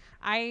Barbie.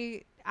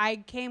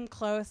 I came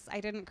close. I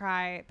didn't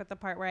cry, but the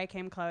part where I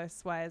came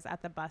close was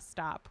at the bus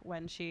stop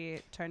when she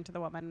turned to the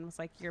woman and was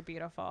like, "You're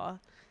beautiful,"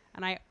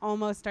 and I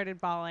almost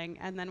started bawling.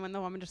 And then when the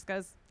woman just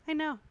goes, "I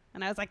know,"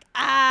 and I was like,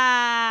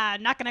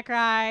 I'm not gonna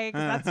cry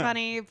because that's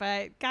funny,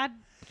 but God.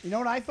 You know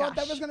what I thought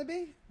that was gonna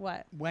be?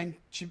 What? When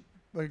she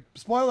like,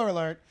 spoiler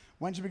alert,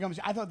 when she becomes,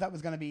 I thought that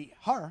was going to be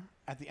her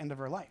at the end of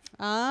her life.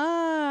 Oh.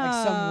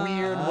 Like some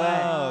weird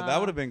way. Oh, that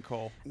would have been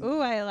cool. Ooh,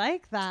 I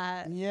like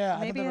that. Yeah.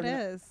 Maybe it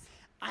is.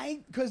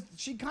 Because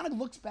she kind of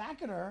looks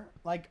back at her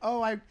like,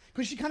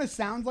 because she kind of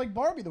sounds like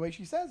Barbie the way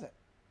she says it.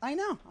 I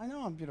know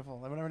I'm beautiful,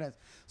 or whatever it is.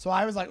 So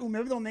I was like, ooh,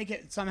 maybe they'll make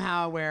it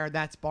somehow where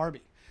that's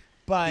Barbie.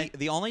 But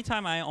The only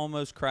time I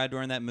almost cried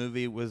during that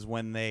movie was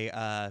when they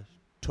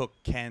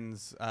took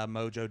Ken's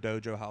Mojo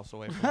Dojo house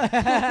away from him.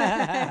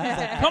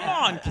 Like, come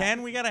on,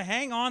 Ken, we got to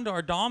hang on to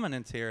our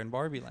dominance here in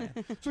Barbie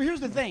Land. so here's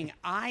the thing.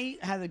 I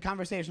had a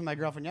conversation with my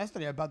girlfriend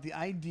yesterday about the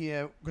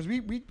idea, because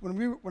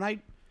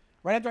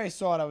right after I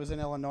saw it, I was in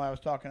Illinois. I was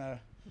talking to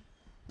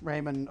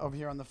Raymond over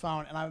here on the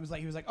phone, and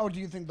he was like, "Oh, do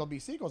you think there'll be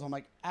sequels?" I'm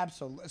like,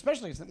 "Absolutely,"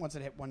 especially once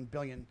it hit 1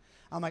 billion.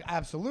 I'm like,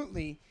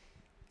 "Absolutely."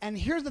 And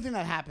here's the thing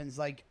that happens.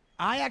 Like,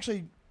 I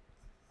actually,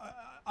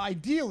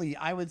 ideally,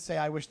 I would say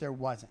I wish there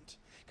wasn't,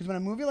 because when a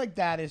movie like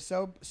that is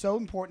so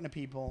important to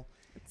people,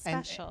 It's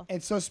special.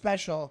 It's so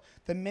special.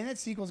 The minute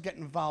sequels get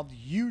involved,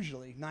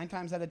 usually 9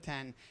 times out of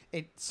 10,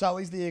 it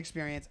sullies the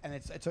experience, and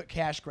it's a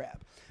cash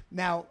grab.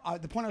 Now,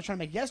 the point I was trying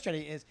to make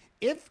yesterday is,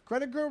 if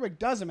Greta Gerwig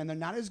does them and they're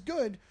not as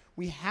good,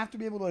 we have to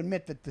be able to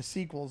admit that the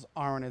sequels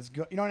aren't as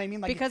good. You know what I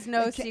mean? Like, because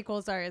no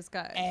sequels are as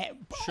good.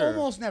 Sure.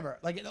 Almost never.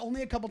 Like,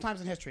 only a couple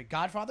times in history.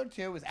 Godfather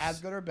 2 is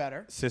as good or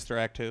better. Sister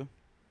Act 2.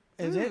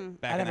 Is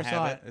it? Back I in never the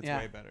saw Habit, it. it's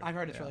way better. I've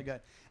heard it's Yeah. really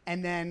good.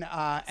 And then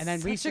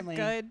recently,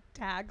 Such a good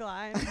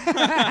tagline. So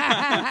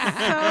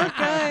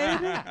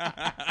good.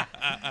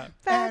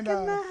 Back in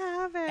the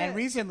habit. And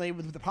recently,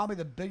 with probably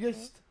the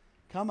biggest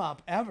come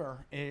up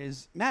ever,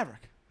 is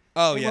Maverick.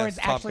 Oh, where yeah, it's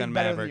Top actually Gun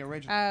better Maverick. than the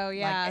original. Oh,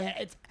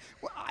 yeah.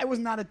 I was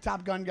not a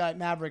Top Gun guy,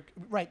 Maverick.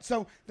 Right.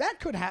 So that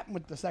could happen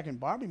with the second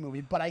Barbie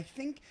movie, but I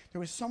think there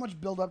was so much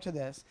build up to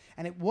this,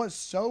 and it was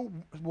so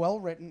well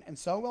written and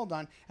so well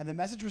done, and the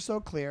message was so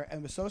clear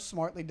and was so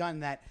smartly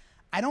done that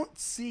I don't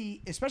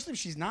see, especially if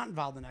she's not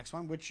involved in the next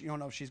one, which you don't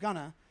know if she's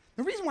gonna.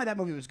 The reason why that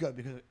movie was good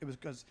because it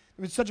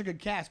was such a good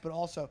cast, but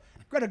also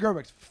Greta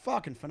Gerwig's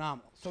fucking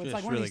phenomenal. So it's She's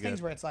like one of really these things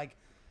good. where it's like,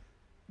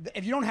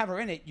 if you don't have her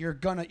in it, you're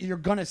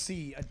gonna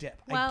see a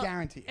dip. Well, I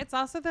guarantee. It's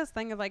also this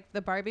thing of like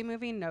the Barbie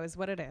movie knows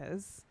what it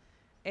is.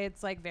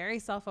 It's like very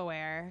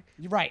self-aware.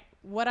 You're right.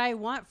 What I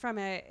want from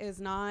it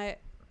is not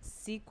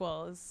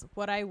sequels.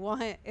 What I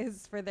want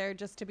is for there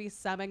just to be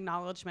some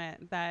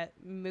acknowledgement that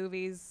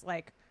movies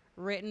like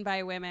written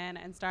by women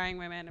and starring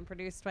women and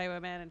produced by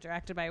women and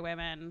directed by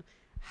women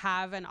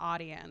have an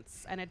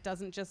audience, and it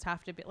doesn't just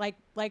have to be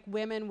like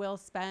women will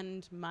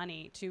spend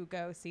money to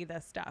go see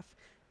this stuff,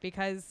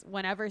 because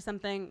whenever the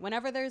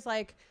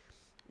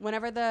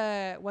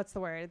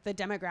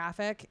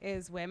demographic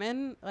is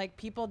women, like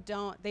people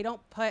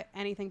don't put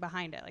anything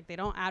behind it, like they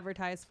don't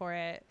advertise for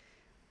it,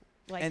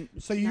 like. And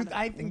So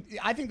I think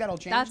that'll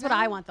change. That's what now.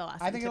 I want the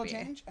lesson I think to it'll be.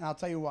 change, and I'll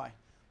tell you why.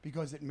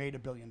 Because it made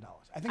 $1 billion.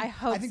 I think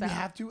so. we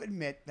have to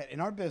admit that in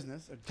our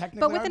business, or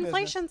technically But with our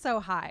inflation so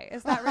high,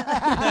 is that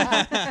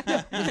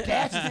really? business,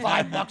 gas is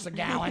 $5 a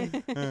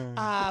gallon.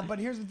 But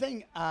here's the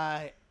thing: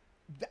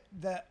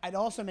 it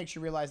also makes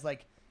you realize,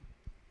 like,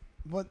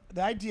 what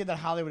the idea that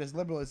Hollywood is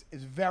liberal is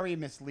very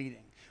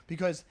misleading.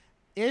 Because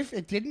if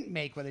it didn't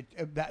make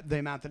the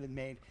amount that it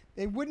made,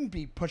 they wouldn't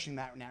be pushing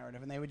that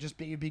narrative, and they would just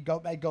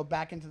go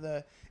back into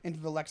the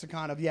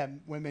lexicon of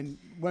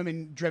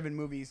women driven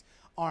movies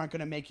aren't going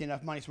to make you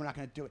enough money, so we're not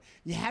going to do it.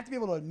 You have to be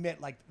able to admit,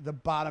 like, the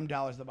bottom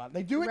dollar is the bottom.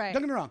 They do it. Right.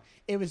 Don't get me wrong.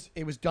 It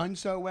was done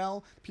so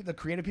well. The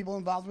creative people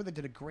involved with it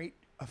did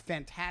a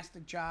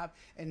fantastic job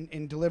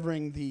in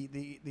delivering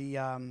the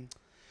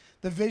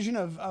vision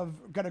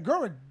of Greta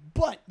Gerwig.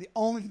 But the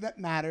only thing that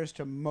matters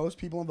to most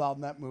people involved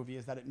in that movie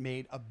is that it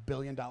made $1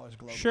 billion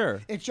globally.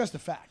 Sure. It's just a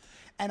fact.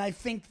 And I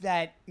think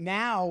that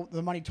now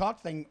the money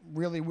talk thing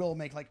really will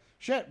make, like,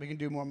 shit, we can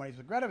do more money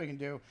with Greta. We can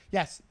do,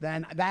 yes,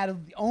 then that is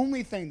the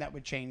only thing that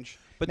would change,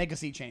 make a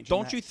sea change.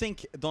 Don't you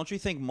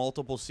think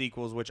multiple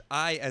sequels, which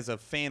I, as a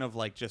fan of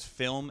like just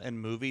film and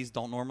movies,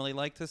 don't normally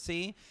like to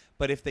see,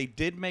 but if they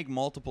did make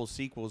multiple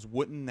sequels,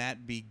 wouldn't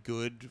that be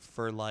good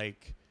for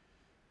like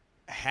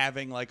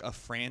having like a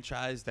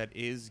franchise that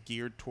is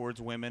geared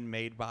towards women,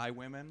 made by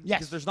women? Yes,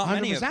 because there's not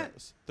many of 100%.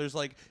 those. There's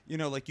like, you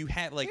know, like you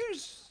had like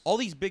There's- all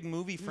these big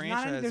movie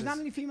franchises. There's not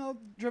any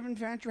female-driven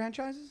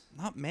franchises?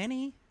 Not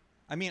many.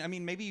 I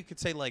mean, maybe you could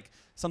say like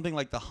something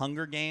like The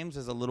Hunger Games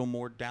is a little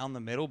more down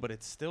the middle, but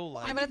it's still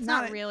like. Yeah, but it's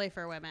not not a- really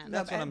for women.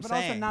 That's what I'm but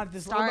saying. also not at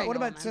this. Starring What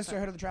about women,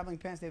 Sisterhood but- of the Traveling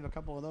Pants? They have a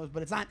couple of those,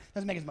 but it's not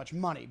doesn't make as much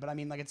money. But I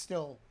mean, like, it's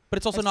still. But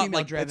it's also It's not like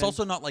female-driven. it's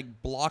also not like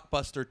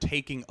Blockbuster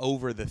taking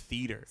over the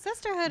theater.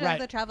 Sisterhood Right. of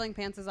the Traveling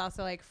Pants is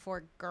also like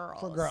for girls.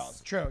 For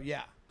girls. True.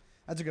 Yeah,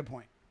 that's a good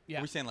point. Are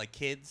Yeah. we saying like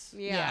kids?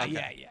 Yeah.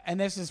 Yeah. And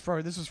this is for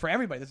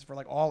everybody. This is for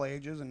like all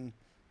ages and.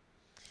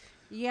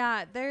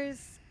 Yeah,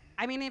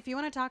 I mean, if you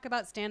want to talk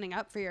about standing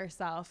up for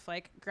yourself,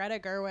 like Greta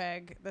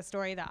Gerwig, the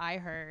story that I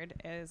heard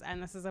is,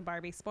 and this is a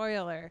Barbie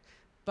spoiler,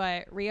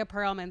 but Rhea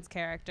Perlman's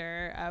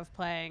character of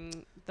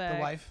playing the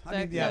wife?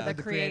 the the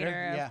creator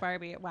creator, of yeah.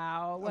 Barbie.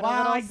 Wow, what Wow, a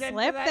I little did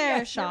slip that. there,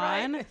 Yes, you're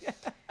Sean. right.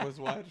 Was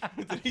what?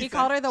 What did He say?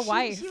 called her the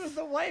wife. She was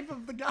the wife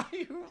of the guy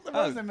who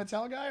Oh. was the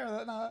Mattel guy,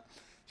 or no?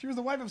 She was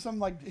the wife of some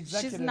like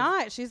executive. She's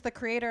not. She's the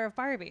creator of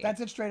Barbie.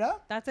 That's it, straight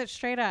up. That's it,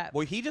 straight up.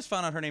 Well, he just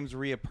found out her name's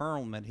Rhea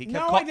Perlman. He kept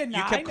No, I did You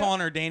not. kept I know. calling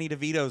her Danny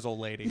DeVito's old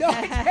lady. No. You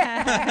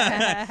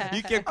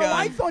kept Oh,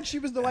 I going. thought she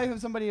was the wife of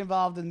somebody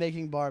involved in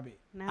making Barbie.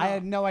 No. I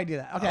had no idea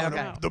that. Okay, Oh,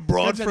 okay. The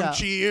broad Good to from know.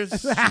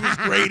 Cheers. She was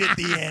great at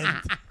the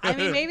end. I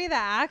mean, maybe the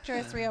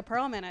actress Rhea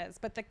Perlman is,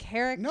 but the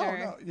character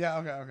No. Yeah.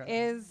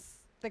 Okay. is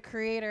the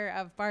creator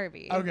of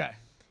Barbie. Okay.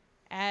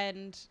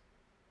 And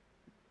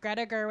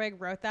Greta Gerwig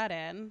wrote that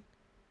in,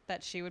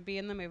 that she would be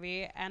in the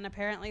movie, and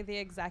apparently the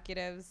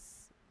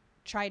executives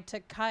tried to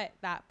cut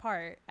that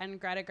part, and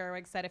Greta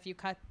Gerwig said, if you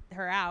cut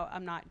her out,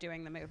 I'm not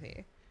doing the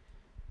movie.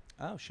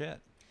 Oh shit.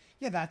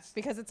 Yeah, that's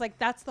Because it's like,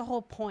 that's the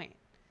whole point,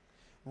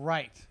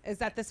 right. is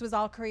that this was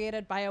all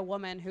created by a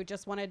woman who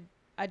just wanted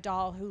a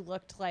doll who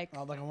looked like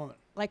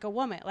Like a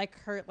woman. like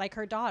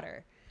her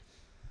daughter.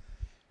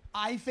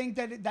 I think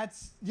that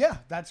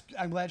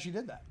I'm glad she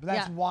did that. But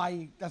that's Yeah.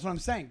 why, that's what I'm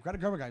saying. Greta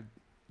Gerwig,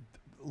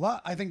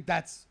 I think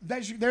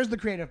there's the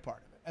creative part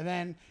of it. And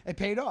then it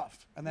paid off.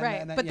 And then, Right.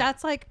 and then, But yeah.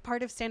 that's like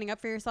part of standing up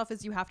for yourself,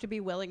 is you have to be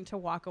willing to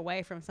walk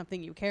away from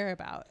something you care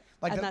about.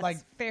 Like And the- that's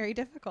like- very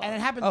difficult. And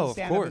it happens Oh, in of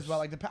stand-up course. as well.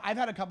 Like I've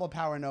had a couple of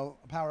power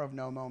of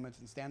no moments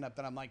in stand-up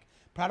that I'm like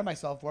proud of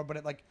myself for, but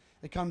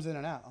it comes in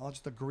and out. I'll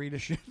just agree to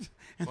shit.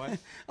 What?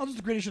 I'll just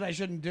agree to shit I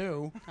shouldn't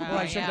do, or Oh,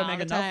 I shouldn't yeah, make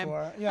all the enough time.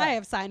 for. Yeah. I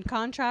have signed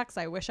contracts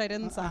I wish I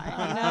didn't sign.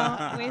 You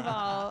know, we've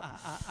all.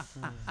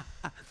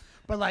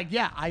 But like,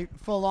 yeah, I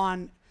full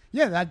on,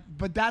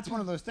 but that's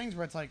one of those things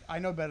where it's like, I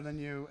know better than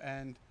you,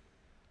 and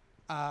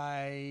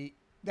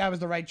that was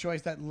the right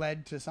choice that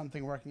led to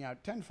something working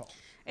out tenfold.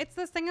 It's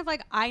this thing of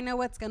like, I know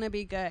what's gonna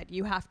be good.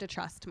 You have to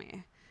trust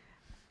me,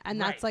 and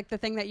that's Right. like the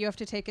thing that you have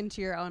to take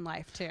into your own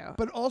life too.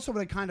 But also,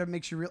 what it kind of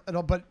makes you real.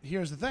 But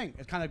here's the thing: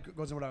 it kind of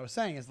goes into what I was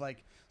saying. Is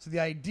like, so the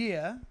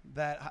idea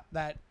that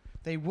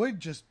they would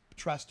just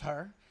trust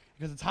her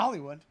because it's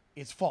Hollywood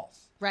is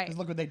false. Right. Because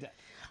look what they did.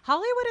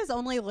 Hollywood is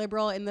only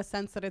liberal in the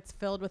sense that it's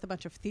filled with a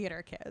bunch of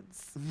theater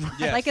kids.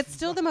 Yes. Like it's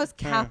still the most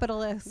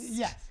capitalist.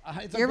 Yes,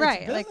 You're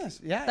right. Like, Business.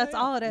 Yeah, that's yeah,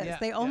 all it is. yeah,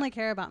 They yeah. only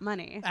care about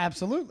money.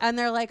 Absolutely. And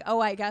they're like,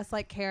 oh, I guess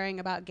like caring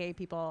about gay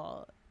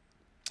people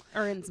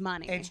earns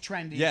money. It's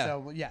trendy. Yeah.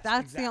 So yes,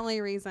 That's exactly. the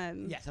only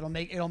reason. Yes,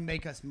 it'll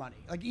make us money.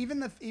 Like even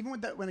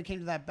with that, when it came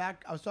to that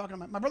back, I was talking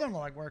to my brother-in-law.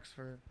 Like works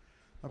for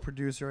a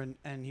producer,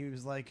 and he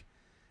was like,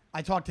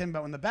 I talked to him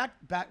about when the back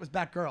was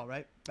Batgirl,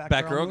 right?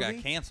 Batgirl got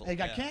movie. canceled, It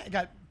got yeah. it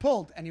got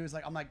pulled, and he was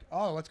like, I'm like,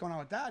 oh, what's going on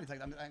with that? He's like,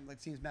 I'm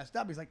like, seems messed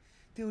up. He's like,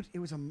 dude, it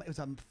was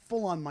a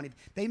full on money.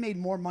 They made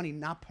more money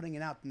not putting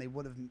it out than they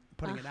would have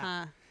putting it Uh-huh.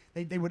 out.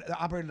 They would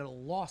operate at a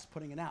loss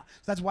putting it out.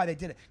 So that's why they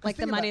did it. 'Cause Like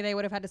the think money about they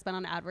would have had to spend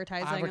on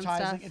advertising and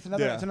advertising. stuff.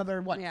 It's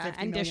another what? Yeah, $50 and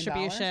million?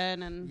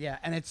 distribution and Yeah,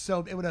 and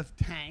it would have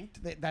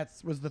tanked. That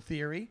was the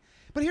theory.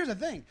 But here's the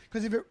thing,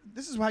 because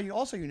this is how you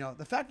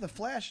the fact that the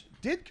Flash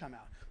did come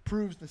out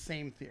proves the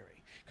same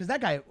theory. Because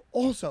that guy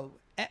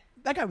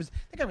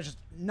was just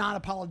not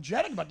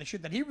apologetic about the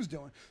shit that he was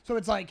doing. So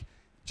it's like,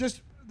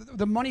 just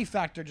the money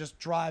factor just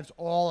drives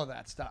all of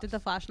that stuff. Did the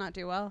Flash not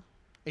do well?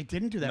 It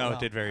didn't do that No, well. it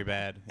did very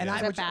bad. And Yeah.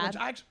 Was it bad?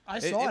 I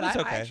saw It it. was I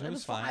okay. actually- It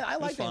was fine. I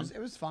It was liked fun. it. It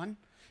was fun,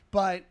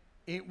 but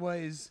it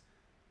was.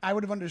 I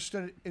would have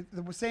understood it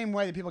the same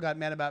way that people got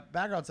mad about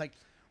Batgirl. It's like,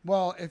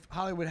 well, if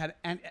Hollywood had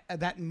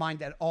that in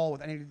mind at all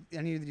with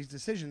any of these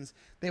decisions,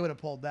 they would have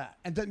pulled that.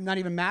 And it does not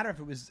even matter if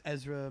it was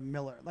Ezra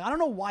Miller. Like, I don't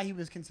know why he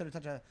was considered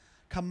such a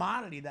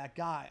commodity. That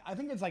guy. I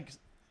think it's like,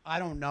 I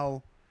don't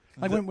know.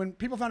 Like when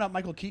people found out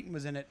Michael Keaton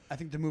was in it, I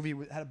think the movie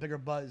had a bigger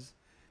buzz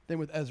than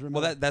with Ezra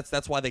Miller. Well,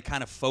 that's why they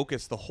kind of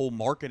focused the whole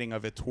marketing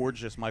of it towards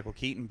just Michael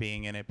Keaton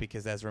being in it,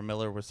 because Ezra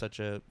Miller was such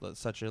a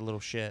little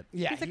shit.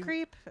 yeah, He's a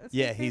creep. Is he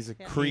Yeah, he's a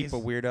Yeah. creep, a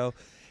He's- weirdo.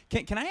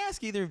 Can I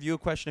ask either of you a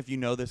question if you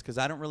know this? Because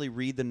I don't really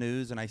read the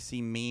news and I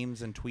see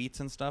memes and tweets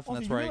and stuff, and Also,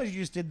 that's you where realize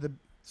you just did the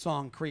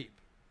song "Creep."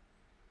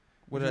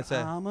 what did I say?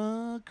 I'm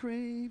a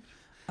creep.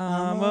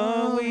 I'm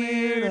a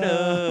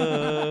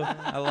weirdo.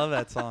 I love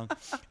that song.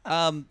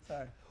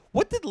 Sorry.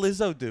 What did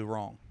Lizzo do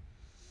wrong?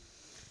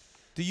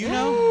 Do you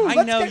know? I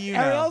Let's know get you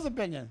Ariel's know.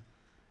 opinion.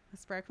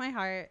 This broke my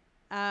heart.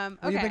 Were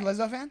Okay. you a big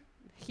Lizzo fan?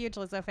 Huge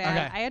Lizzo fan.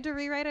 Okay. I had to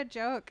rewrite a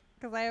joke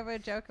because I have a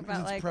joke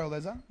about It's like pro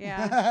Lizzo.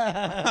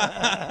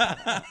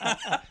 yeah.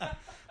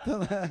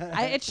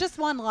 It's just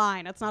one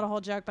line. It's not a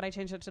whole joke, but I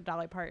changed it to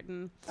Dolly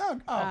Parton. Oh,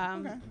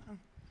 Okay.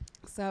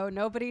 So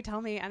nobody tell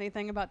me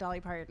anything about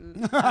Dolly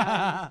Parton.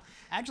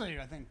 Actually,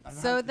 I think.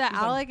 So the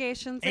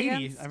allegations 80s.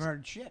 against I've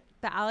heard shit.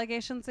 the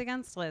allegations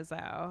against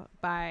Lizzo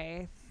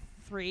by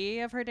 3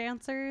 of her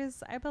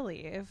dancers, I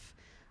believe,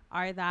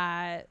 are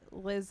that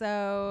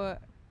Lizzo,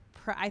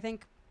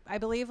 I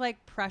believe,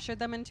 like pressured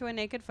them into a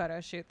naked photo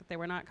shoot that they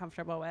were not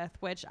comfortable with,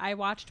 which I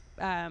watched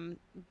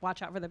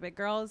Watch Out for the Big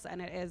Girls,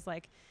 and it is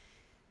like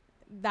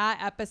that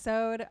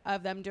episode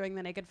of them doing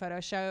the naked photo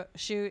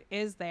shoot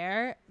is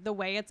there. The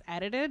way it's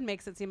edited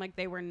makes it seem like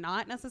they were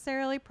not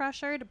necessarily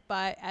pressured,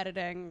 but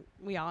editing,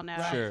 we all know.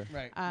 Sure.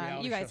 Right.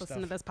 You guys listen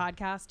to this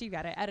podcast, you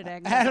got it.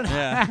 Editing.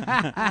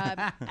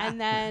 Yeah.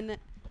 And then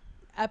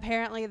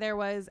apparently there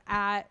was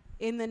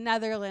in the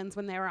Netherlands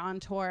when they were on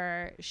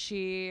tour,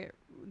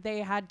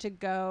 they had to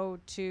go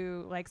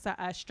to like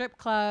a strip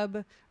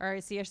club or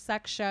see a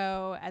sex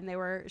show, and they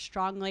were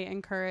strongly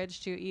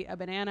encouraged to eat a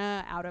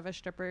banana out of a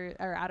stripper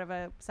or out of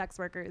a sex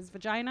worker's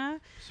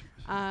vagina.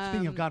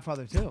 Speaking of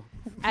Godfather 2.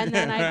 And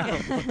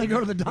then they go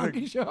to the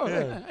donkey show.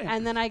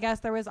 and then I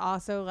guess there was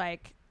also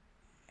like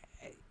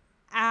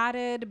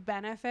added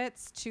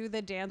benefits to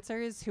the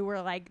dancers who were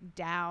like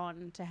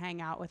down to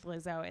hang out with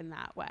Lizzo in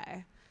that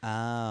way.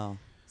 Oh.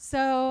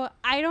 So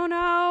I don't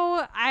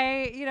know.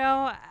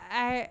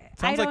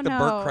 Sounds don't like the know.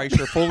 Burt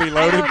Kreischer Fully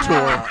Loaded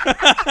tour.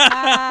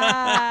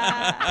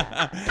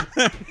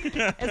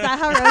 Is that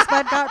how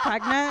Rosebud got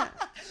pregnant?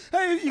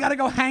 Hey, you got to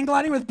go hang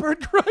gliding with Burt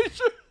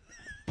Kreischer.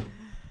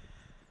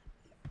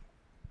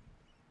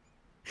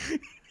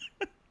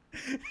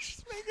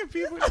 Just making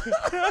people. Burt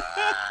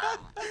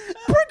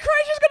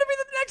Kreischer's going to be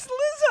the next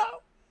Lizzo.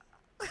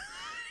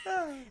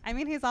 I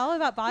mean, he's all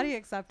about body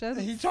acceptance.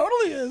 He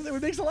totally is.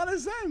 It makes a lot of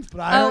sense.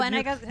 But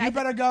I guess you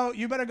better go.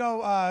 You better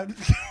go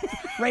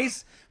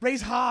race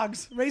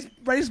hogs,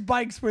 race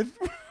bikes with.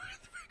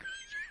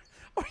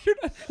 Or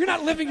you're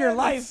not living your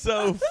life.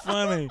 So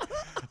funny.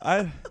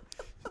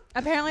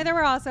 Apparently, there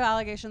were also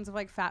allegations of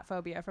like fat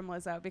phobia from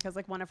Lizzo because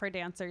like one of her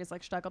dancers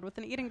like struggled with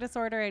an eating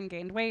disorder and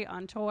gained weight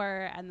on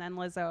tour, and then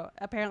Lizzo.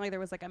 Apparently, there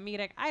was like a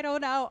meeting. I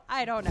don't know.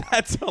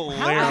 That's How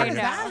hilarious. did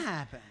that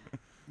happen?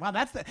 Wow,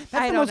 that's the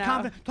I most don't know.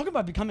 confident. Talk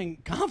about becoming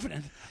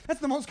confident. That's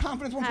the most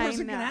confidence one I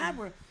person can know. have.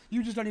 Where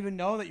you just don't even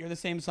know that you're the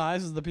same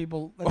size as the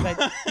people.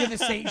 That you're the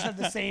same. You have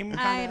the same.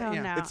 I Kinda,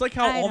 don't know. It's like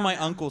how I all don't my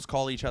know. uncles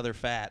call each other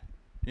fat,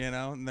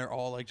 and they're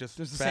all like just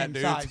the fat same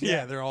dudes. size,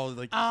 yeah. They're all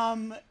like.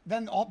 I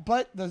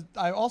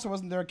also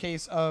wasn't there a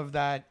case of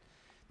that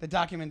the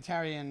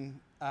documentarian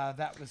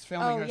that was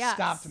filming her yes.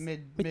 stopped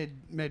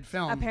mid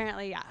film.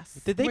 Apparently,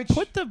 yes. Did they which-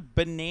 put the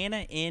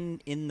banana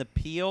in the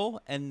peel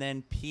and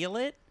then peel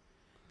it?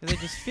 'Cause I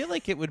just feel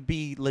like it would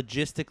be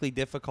logistically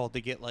difficult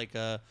to get like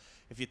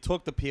if you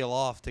took the peel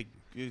off to.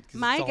 'Cause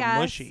My it's all guess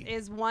mushy.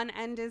 is one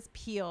end is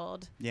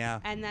peeled,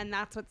 Yeah. and then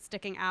that's what's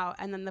sticking out,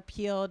 and then the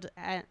peeled,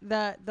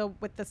 the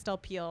with the still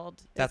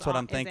peeled. That's is what all-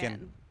 I'm is thinking.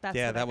 in. That's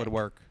Yeah, what I that would think.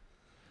 work.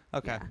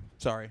 Okay. Yeah.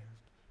 Sorry.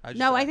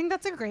 I think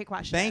that's a great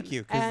question. Thank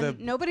you, 'cause And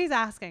nobody's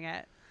asking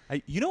it.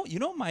 you know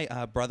what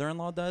my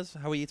brother-in-law does?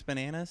 How he eats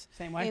bananas?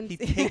 Same way. In- He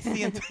takes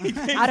the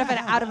entire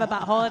out of a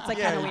butthole. It's like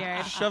kind of he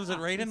weird. shoves it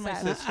right in my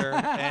Sad. sister,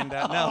 and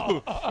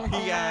no,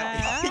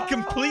 he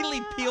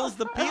completely peels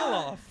the peel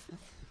off.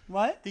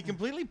 What? He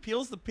completely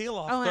peels the peel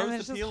off, Oh, and throws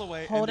it's the just peel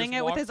away, holding and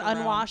it with just his walks around-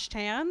 unwashed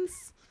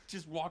hands.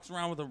 Just walks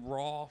around with a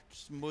raw,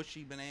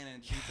 smushy banana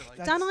and eats it like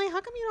that. Donnelly,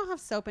 how come you don't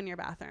have soap in your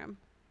bathroom?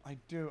 I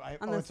do.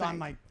 On the It's on sink.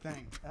 my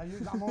thing.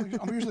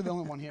 I'm usually the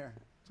only one here,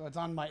 so it's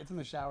in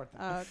the shower thing.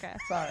 Oh, okay.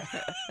 Sorry.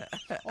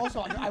 Also,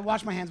 I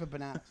wash my hands with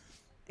bananas.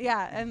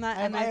 Yeah, and that.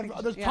 and I think-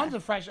 There's yeah. tons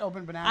of fresh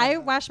open bananas. I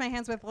wash my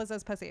hands with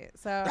Lizzo's pussy.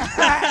 So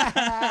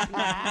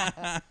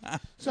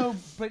So,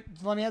 but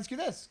let me ask you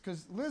this,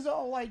 because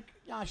Lizzo, like,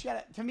 she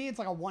had to me, it's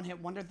like a one-hit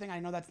wonder thing. I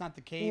know that's not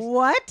the case.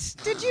 what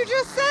did you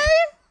just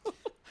say?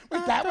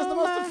 Wait, that was the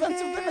most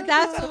offensive thing.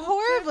 That's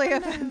horribly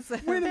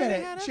offensive. Wait a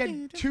minute. She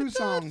had 2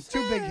 songs,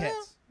 2 big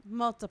hits.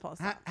 Multiple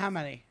songs. How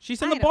many?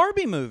 She's in I the don't-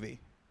 Barbie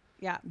movie.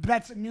 Yeah. But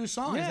that's a new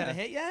song. Is Yeah. that a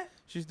hit yet?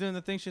 She's doing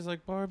the thing. She's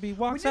like, Barbie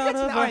When walks you out get to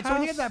of that, the all right, so house.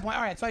 when you get to that point,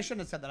 all right, so I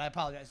shouldn't have said that. I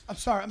apologize. I'm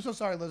sorry. I'm so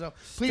sorry, Lizzo.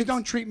 Please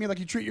don't treat me like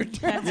you treat your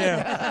dad.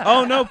 Yeah.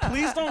 Oh no!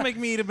 Please don't make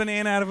me eat a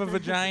banana out of a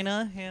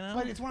vagina. You know.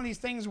 But it's one of these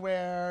things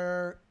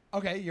where,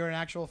 okay, you're an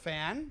actual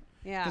fan.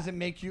 Yeah. Does it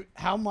make you,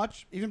 how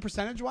much, even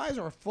percentage-wise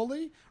or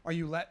fully, are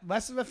you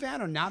less of a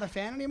fan or not a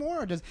fan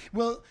anymore?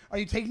 Or are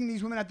you taking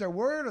these women at their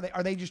word? Or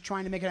are they just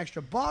trying to make an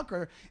extra buck?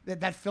 Or that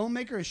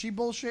filmmaker, is she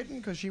bullshitting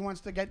because she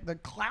wants to get the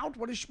clout?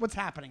 What's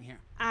happening here?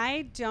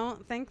 I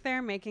don't think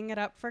they're making it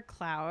up for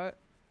clout.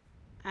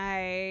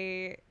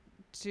 I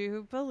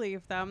do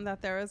believe them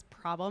that there was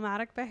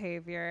problematic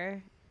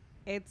behavior.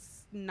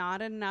 It's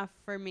not enough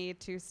for me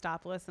to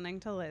stop listening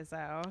to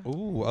Lizzo.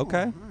 Ooh.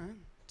 Okay. All right.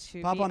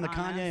 To Pop be on the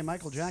Kanye and honest.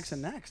 Michael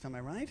Jackson next, am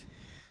I right?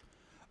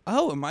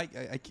 Oh,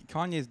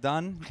 Kanye's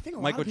done. I think a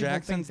lot Michael of people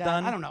Jackson's think that.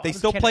 done. I don't know. They I was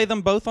still play kidding.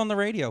 them both on the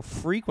radio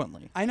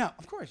frequently. I know,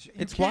 of course. You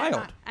It's can't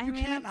wild. not- I You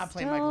mean, can't it's not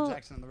play Michael still-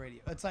 Jackson on the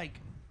radio. It's like,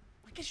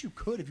 I guess you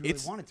could if you really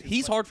wanted to.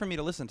 He's but- hard for me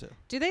to listen to.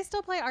 Do they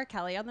still play R.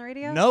 Kelly on the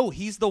radio? No,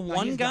 he's the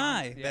one he's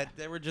guy gone. Yeah. that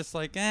they were just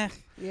like, eh.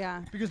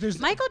 Yeah. because there's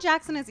Michael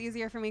Jackson is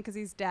easier for me because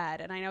he's dead,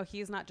 and I know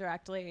he's not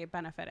directly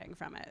benefiting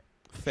from it.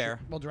 Fair.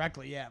 Well,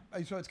 directly, yeah.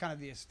 So it's kind of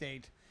the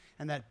estate,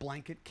 and that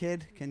Blanket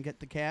kid can get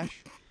the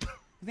cash.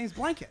 His name's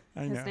Blanket. I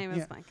His know. name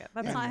Yeah. is Blanket.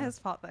 That's Yeah. not his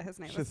fault that his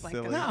name It's is just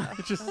Blanket. silly. No.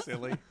 It's just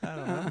silly. I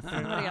don't know.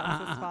 Somebody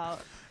else's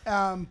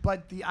fault.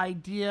 But the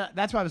idea,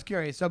 that's why I was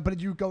curious. So, but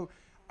did you go?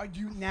 Are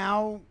you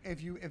now?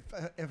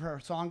 If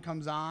her song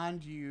comes on,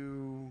 do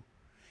you?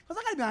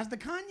 Because I gotta be honest, the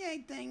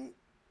Kanye thing,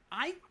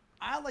 I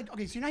like.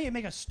 Okay, so now you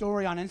make a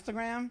story on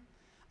Instagram.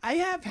 I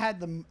have had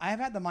the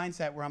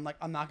mindset where I'm like,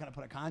 I'm not gonna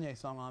put a Kanye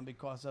song on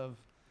because of.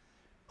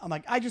 I'm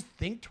like, I just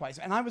think twice,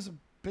 and I was a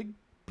big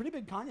pretty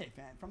big Kanye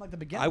fan from like the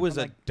beginning. I was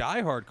from, a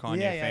diehard Kanye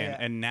fan, yeah.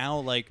 and now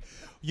like,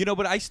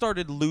 but I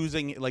started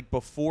losing like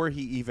before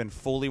he even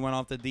fully went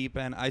off the deep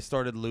end. I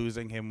started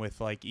losing him with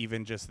like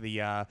even just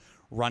the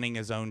running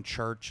his own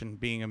church and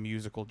being a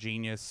musical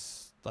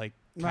genius. Like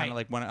kind of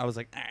like when I was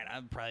like, all right,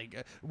 I'm probably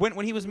good. When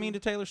he was mean to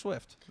Taylor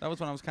Swift, that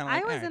was when I was kind of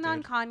like, I wasn't all on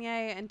right,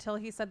 Kanye until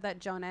he said that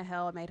Jonah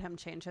Hill made him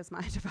change his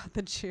mind about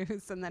the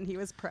Jews, and then he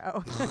was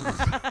pro.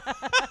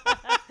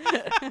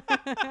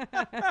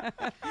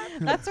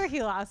 That's where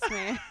he lost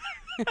me.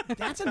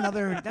 That's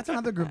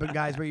another group of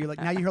guys where you're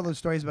like, now you hear those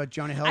stories about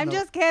Jonah Hill. I'm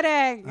just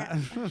kidding.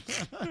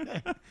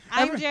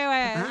 I'm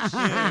Jewish.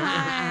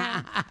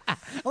 I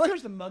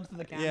wish the mugs to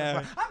the camera.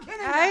 Yeah. I'm kidding.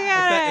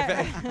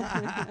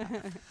 I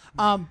get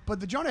it. But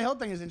the Jonah Hill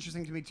thing is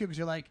interesting to me too, because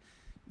you're like,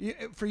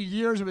 for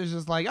years it was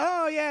just like,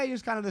 oh yeah, you're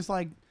just kind of this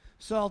like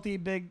salty,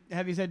 big,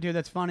 heavy-set dude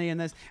that's funny and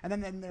this, and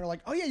then they're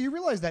like, oh yeah, you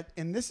realize that,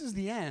 and this is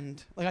the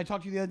end. Like I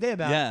talked to you the other day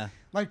about. Yeah.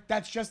 Like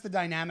that's just the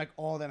dynamic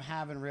all of them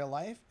have in real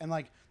life, and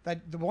like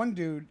that the one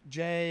dude,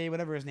 Jay,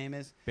 whatever his name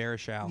is.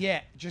 Baruchel.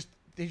 Yeah,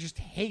 they just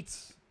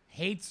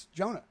hates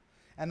Jonah,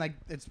 and like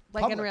it's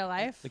Like public. in real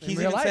life? Like In he's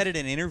real even life. said it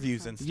in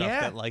interviews and stuff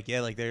Yeah. that like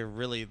they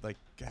really like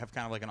have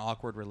kind of like an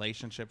awkward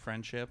relationship,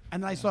 friendship.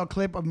 And I saw a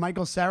clip of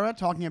Michael Cera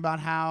talking about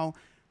how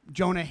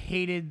Jonah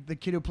hated the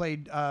kid who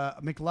played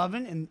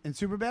McLovin in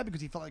Superbad because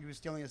he felt like he was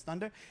stealing his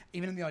thunder.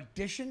 Even in the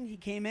audition, he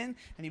came in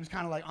and he was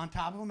kind of like on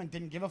top of him and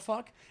didn't give a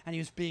fuck, and he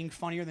was being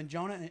funnier than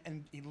Jonah,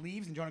 and he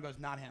leaves and Jonah goes,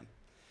 not him,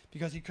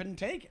 because he couldn't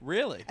take it.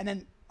 Really? And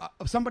then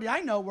somebody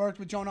I know worked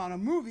with Jonah on a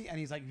movie, and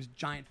he's like, he was a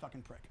giant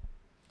fucking prick.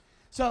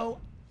 So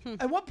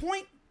at what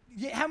point,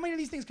 how many of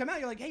these things come out?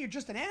 You're like, hey, you're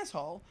just an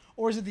asshole,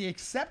 or is it the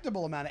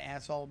acceptable amount of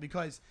asshole?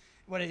 Because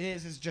what it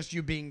is just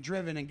you being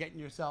driven and getting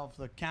yourself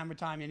the camera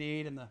time you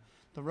need and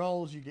the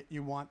roles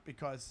you want,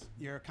 because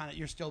you're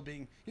just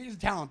a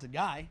talented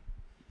guy.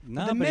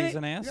 No, The but minute- he's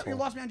an asshole. You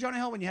lost me on Jonah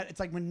Hill when it's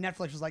like when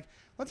Netflix was like,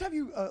 let's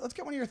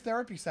get one of your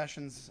therapy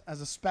sessions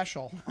as a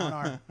special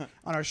on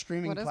our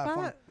streaming What is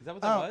platform. that? Is that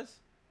what that was?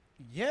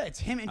 Yeah, it's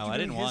him interviewing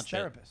didn't his watch it.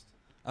 therapist.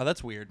 Oh,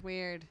 that's weird.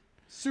 Weird.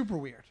 Super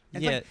weird.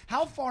 It's Yeah. like,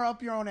 how far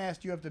up your own ass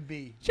do you have to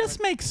be?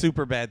 Just make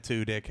Superbad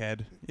 2,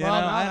 dickhead. You Well,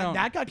 know, no, I don't.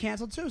 that got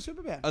canceled too.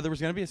 Superbad. Oh, there was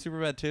gonna be a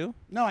Superbad 2?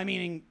 No, I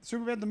mean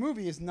Superbad the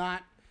movie is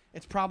not.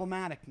 It's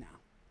problematic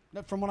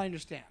now, from what I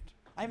understand.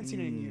 I haven't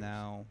seen it in years.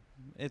 No,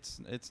 it's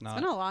not. It's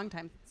been a long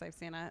time since I've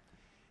seen it.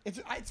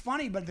 It's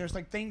funny, but there's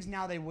like things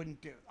now they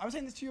wouldn't do. I was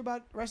saying this to you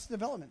about Arrested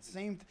Development.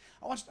 I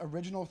watched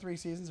original 3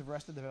 seasons of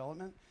Arrested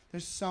Development.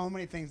 There's so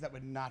many things that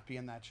would not be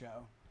in that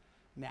show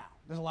now.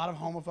 There's a lot of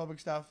homophobic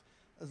stuff.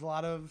 There's a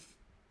lot of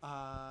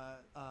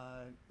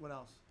what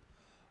else?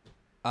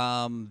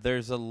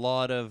 There's a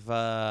lot of.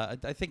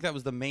 I think that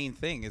was the main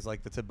thing, is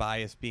like the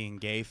Tobias being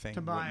gay thing.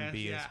 Wouldn't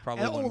be as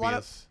probably And wouldn't a be lot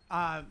as.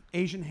 of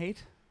Asian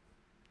hate.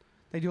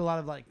 They do a lot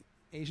of like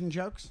Asian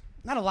jokes.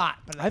 Not a lot,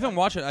 but I haven't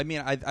watched it. I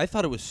mean, I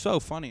thought it was so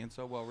funny and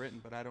so well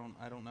written, but I don't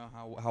know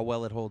how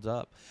well it holds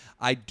up.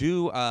 I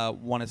do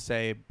want to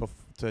say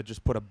to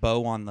just put a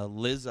bow on the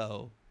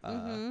Lizzo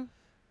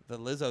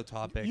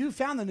topic. You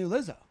found the new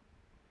Lizzo.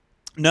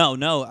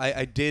 No,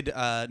 I did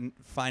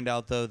find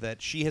out though that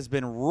she has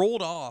been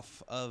rolled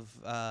off of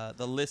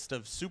the list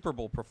of Super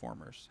Bowl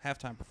performers,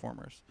 halftime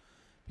performers,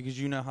 because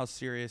you know how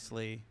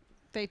seriously.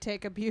 They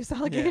take abuse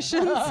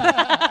allegations.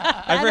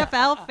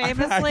 NFL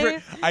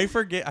famously. I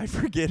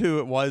forget who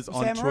it was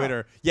on Sam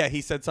Twitter. Morril. Yeah, he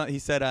said something. He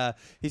said,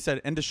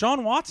 and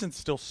Deshaun Watson's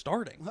still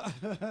starting.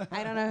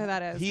 I don't know who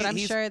that is, but I'm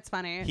sure it's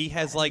funny. He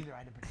has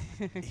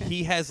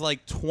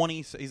like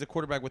 20. He's a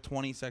quarterback with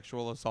 20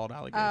 sexual assault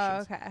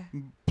allegations. Oh, okay.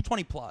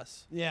 20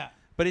 plus. Yeah.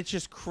 But it's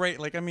just crazy.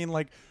 Like, I mean,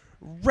 like,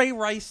 Ray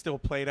Rice still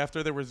played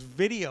after there was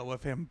video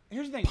of him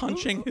Here's the thing.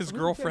 punching his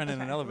girlfriend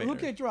in an elevator. Who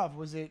kicked her off?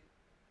 Was it?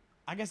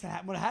 I guess it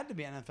would have had to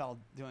be NFL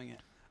doing it.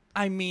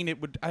 I mean, it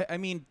would. I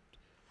mean,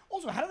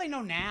 Also, how do they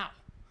know now?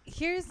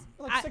 Here's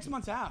We're like 6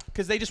 months out.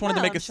 because they just wanted to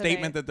Well, make a should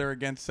statement they? that they're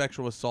against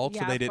sexual assault,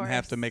 so Yeah, they of didn't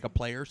have to course. make a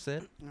player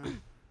sit. No.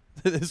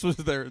 This was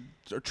their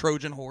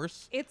Trojan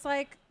horse. It's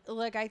like,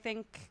 look, I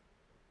think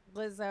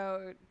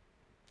Lizzo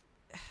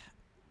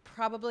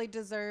probably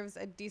deserves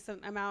a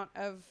decent amount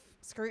of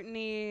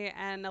scrutiny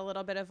and a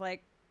little bit of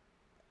like,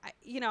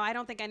 I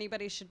don't think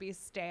anybody should be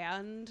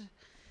stand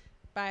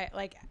by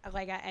like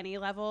at any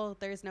level.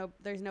 There's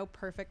no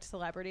perfect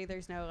celebrity.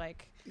 There's no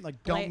like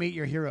Don't meet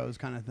your heroes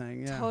kind of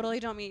thing. Yeah. totally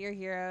don't meet your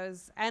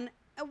heroes. And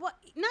what?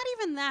 Not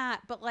even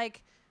that, but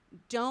like,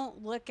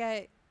 don't look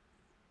at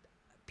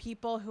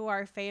people who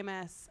are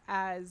famous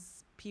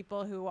as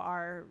people who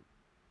are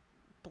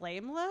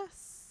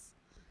blameless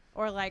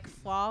or like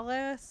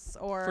flawless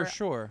or For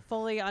sure.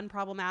 fully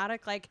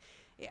unproblematic. Like,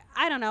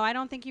 I don't know. I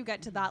don't think you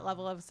get to that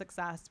level of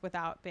success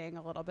without being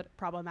a little bit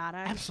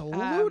problematic.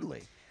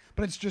 Absolutely.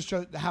 But it's just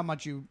how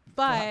much you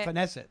But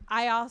finesse it.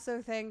 I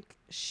also think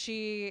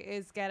she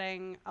is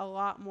getting a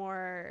lot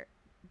more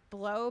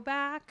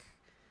blowback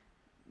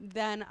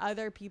than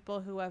other people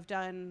who have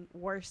done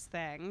worse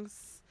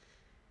things.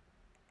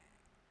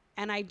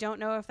 And I don't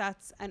know if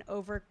that's an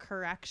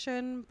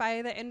overcorrection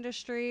by the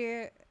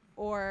industry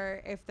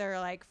or if they're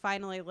like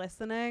finally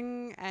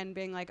listening and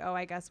being like, oh,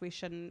 I guess we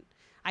shouldn't.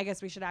 I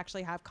guess we should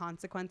actually have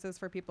consequences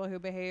for people who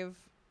behave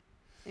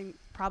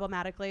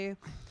problematically.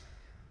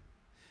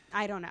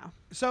 I don't know.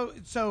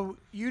 So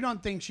you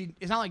don't think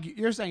it's not like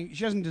you're saying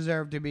she doesn't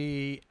deserve to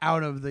be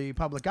out of the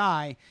public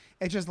eye.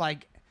 It's just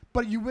like,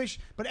 but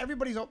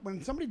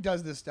when somebody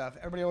does this stuff,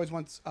 everybody always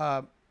wants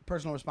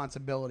personal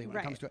responsibility when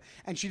it comes to it.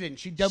 And she didn't.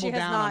 She doubled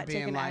down on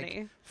being like,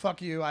 any.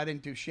 fuck you, I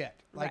didn't do shit.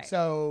 Like, Right.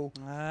 so.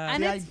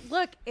 And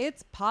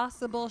it's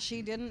possible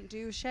she didn't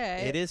do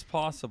shit. It is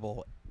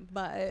possible.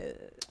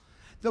 But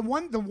The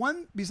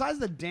one besides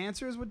the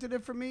dancers, what did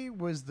it for me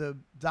was the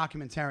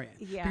documentarian.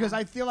 Yeah. Because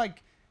I feel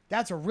like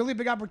that's a really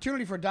big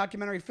opportunity for a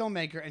documentary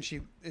filmmaker, and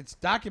it's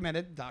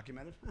documented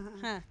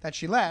that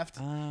she left.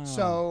 Oh.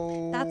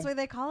 So that's why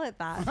they call it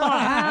that.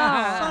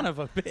 Son of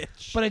a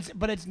bitch.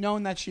 But it's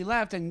known that she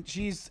left, and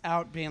she's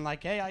out being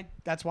like, hey,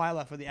 that's why I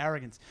left, for the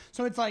arrogance.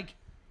 So it's like,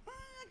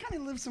 kind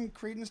of live some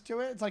credence to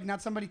it. It's like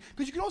not somebody,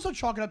 because you can also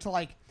chalk it up to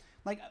like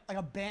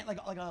a band, like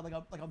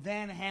a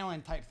Van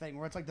Halen type thing,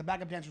 where it's like the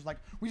backup dancer's like,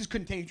 we just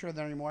couldn't take each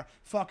other anymore.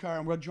 Fuck her,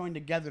 and we'll join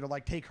together to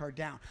like take her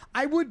down.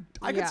 I could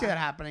see that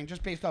happening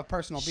just based off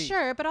personal beef.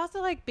 Sure, but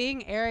also like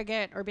being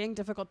arrogant or being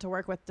difficult to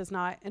work with does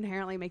not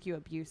inherently make you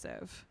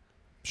abusive.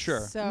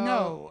 Sure. So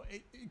No,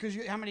 because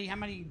how many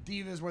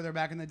divas were there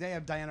back in the day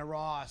of Diana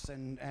Ross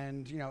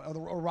and you know,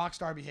 or rock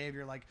star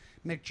behavior like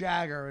Mick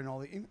Jagger and all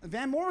the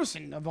Van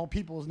Morrison of all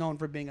people is known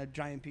for being a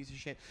giant piece of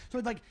shit. So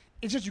it's like,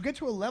 it's just you get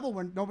to a level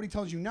where nobody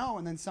tells you no,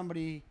 and then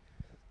somebody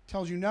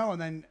tells you no,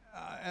 and then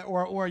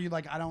or you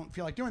like, I don't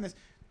feel like doing this.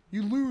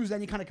 You lose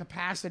any kind of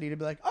capacity to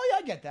be like, oh yeah,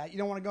 I get that. You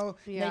don't want to go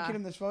naked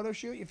in this photo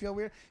shoot. You feel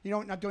weird. You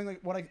don't not doing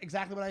like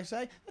exactly what I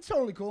say. That's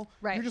totally cool.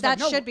 Right. You're just That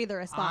like, no, should be the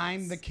response.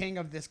 I'm the king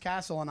of this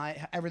castle, and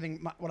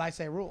what I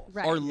say rules.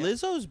 Right. Are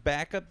Lizzo's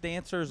backup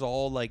dancers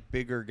all like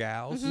bigger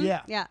gals? Mhm.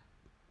 Yeah. Yeah.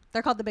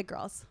 They're called the Big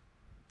Girls.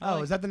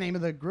 Oh, is that the name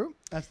of the group?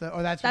 That's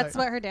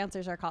what her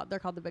dancers are called. They're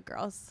called the Big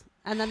Girls.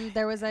 And then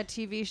there was a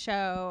TV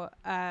show,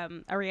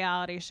 a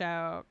reality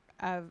show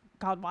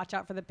called Watch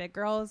Out for the Big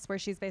Girls, where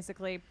she's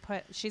basically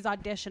she's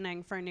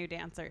auditioning for new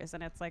dancers,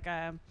 and it's like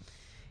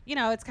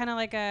it's kind of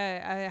like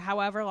a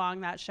however long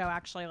that show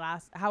actually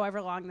lasts,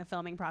 however long the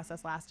filming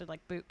process lasted,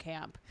 like boot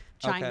camp,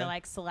 trying to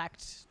like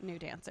select new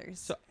dancers.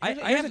 So I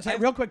have a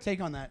real quick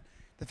take on that.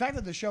 The fact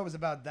that the show is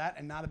about that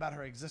and not about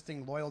her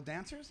existing loyal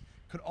dancers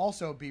could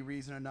also be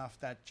reason enough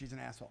that she's an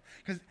asshole.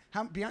 Because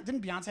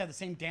didn't Beyonce have the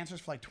same dancers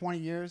for like 20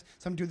 years?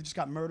 Some dude that just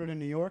got murdered in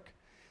New York.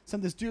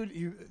 This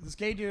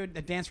gay dude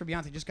that danced for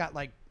Beyonce just got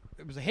like,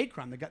 it was a hate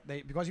crime.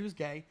 Because he was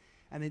gay,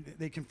 and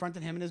they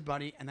confronted him and his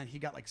buddy, and then he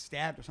got like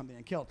stabbed or something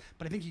and killed.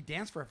 But I think he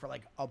danced for her for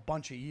like a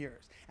bunch of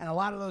years. And a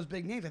lot of those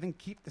big names, I think,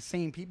 keep the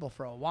same people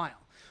for a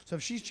while. So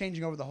if she's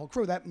changing over the whole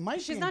crew, that might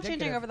be She's not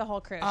changing over the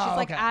whole crew. Oh, she's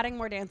like okay. adding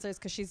more dancers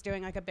because she's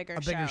doing like a bigger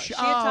show. She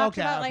had Oh, talked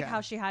okay, about like okay.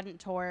 how she hadn't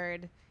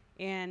toured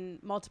in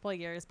multiple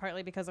years,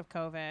 partly because of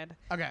COVID.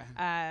 Okay.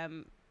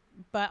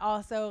 But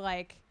also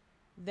like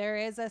there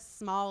is a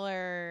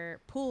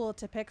smaller pool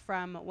to pick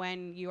from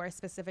when you are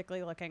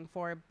specifically looking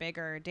for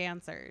bigger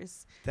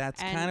dancers.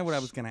 That's And kind of what I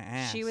was going to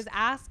ask. She was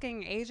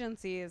asking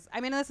agencies, I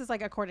mean, this is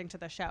like according to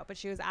the show, but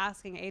she was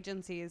asking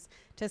agencies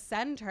to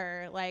send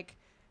her like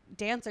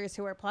dancers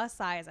who were plus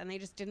size, and they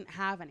just didn't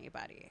have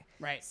anybody.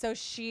 Right. So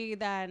she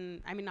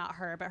then, I mean, not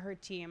her, but her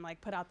team like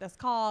put out this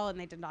call, and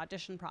they did an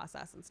audition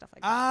process and stuff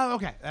like that. Oh,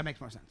 okay. That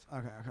makes more sense.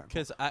 Okay.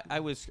 Because I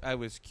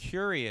was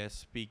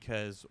curious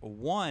because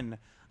one,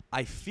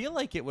 I feel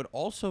like it would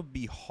also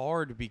be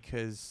hard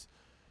because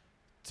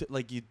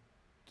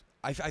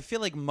I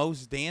feel like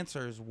most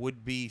dancers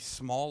would be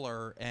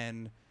smaller,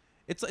 and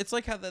it's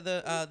like how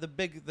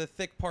the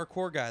thick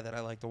parkour guy that I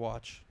like to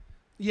watch.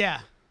 Yeah.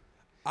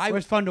 It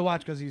was fun to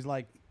watch because he's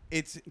like,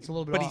 it's a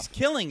little bit but off. he's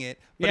killing it.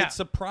 But Yeah. it's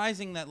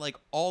surprising that like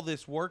all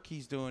this work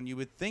he's doing, you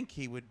would think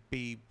he would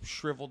be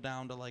shriveled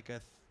down to like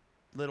a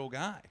little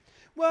guy.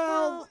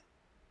 Well,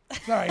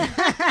 sorry.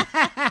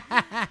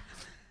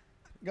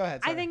 Go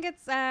ahead. Sorry. I think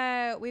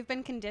it's we've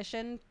been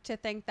conditioned to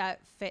think that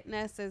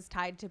fitness is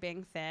tied to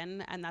being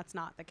thin, and that's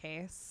not the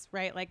case,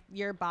 right? Like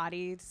your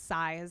body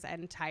size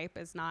and type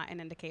is not an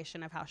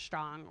indication of how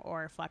strong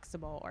or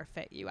flexible or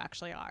fit you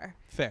actually are.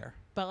 Fair.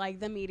 But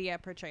like the media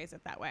portrays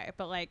it that way.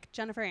 But like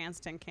Jennifer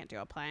Aniston can't do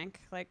a plank,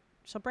 like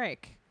she'll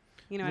break.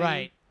 You know what I mean?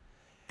 Right.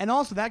 And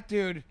also that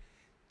dude,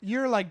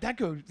 you're like, that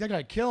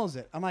guy kills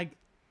it. I'm like,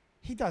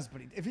 he does,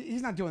 but if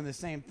he's not doing the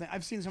same thing.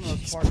 I've seen some of those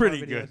He's parkour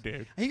pretty videos. good,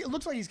 dude. It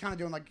looks like he's kind of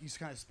doing he's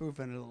kind of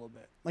spoofing it a little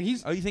bit. Like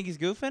Oh, you think he's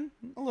goofing?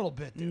 a little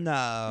bit, dude. No.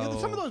 Yeah,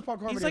 some of those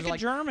parkour He's videos like are a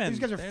German. These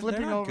guys are They're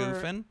flipping not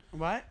over. goofing.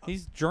 What?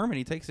 He's German.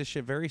 He takes this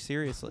shit very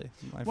seriously.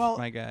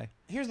 My guy.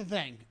 Here's the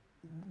thing.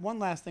 One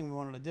last thing we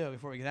wanted to do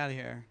before we get out of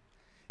here.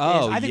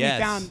 Oh, I think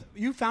yes.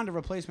 you found a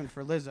replacement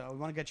for Lizzo. We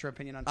want to get your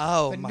opinion on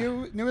Oh,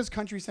 newest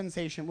country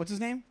sensation. What's his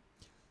name?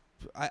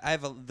 I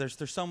have there's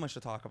so much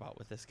to talk about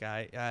with this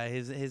guy.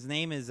 His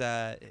name is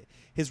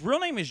his real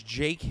name is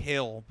Jake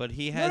Hill, but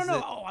he has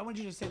No. Oh, I want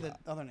you to say the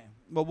other name.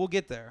 Well, we'll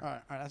get there.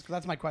 All right.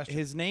 That's my question.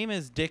 His name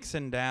is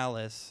Dixon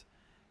Dallas.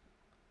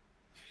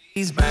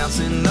 He's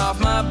bouncing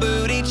off my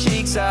booty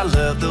cheeks. I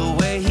love the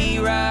way he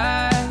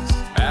rides.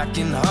 I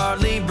can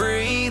hardly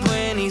breathe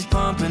when he's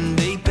pumping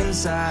deep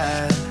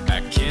inside.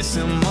 I kiss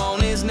him on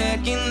his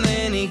neck and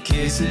then he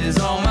kisses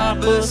on my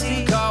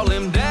pussy. Call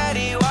him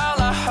daddy while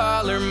I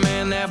holler,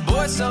 man, that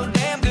boy's so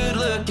damn good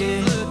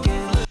looking.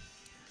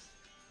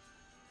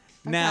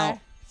 Now,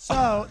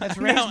 So that's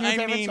Ray's No, new I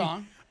favorite mean,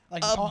 song.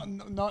 Like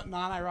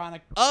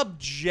non-ironic.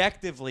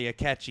 objectively a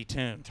catchy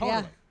tune.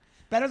 Totally. Yeah.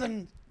 Better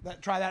than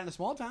Try That in a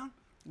Small Town.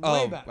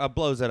 Way Oh, better.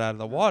 blows it out of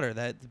the water.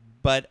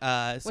 But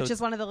so Which is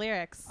one of the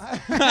lyrics. well,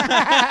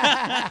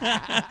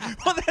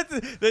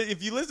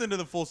 if you listen to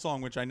the full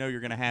song, which I know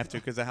you're gonna have to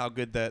because of how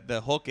good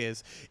the hook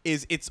is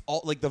it's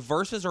all like the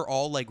verses are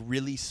all like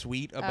really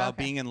sweet about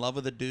okay. being in love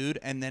with a dude,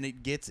 and then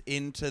it gets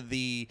into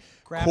the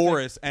Graphic,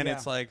 chorus, and yeah.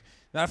 it's like.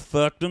 I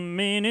fucked him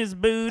in his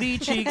booty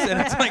cheeks,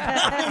 and it's like,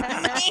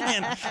 oh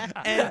man!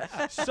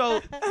 And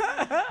so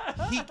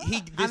he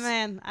this, I'm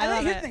in. I And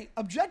love here's the it. thing.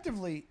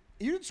 Objectively,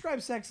 you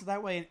describe sex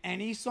that way in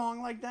any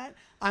song like that,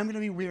 I'm gonna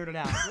be weirded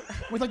out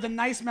with like the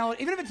nice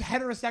melody. Even if it's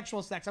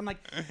heterosexual sex, I'm like,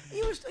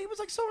 he was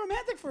like so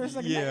romantic for a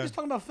second. Now Yeah. you're just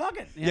talking about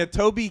fucking. yeah,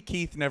 Toby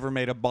Keith never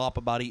made a bop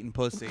about eating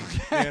pussy.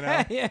 You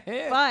know?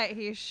 But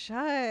he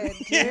should,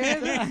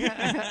 dude.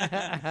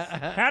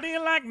 How do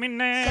you like me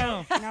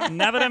now?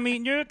 Now that I'm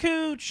eating your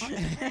cooch.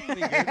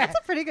 That's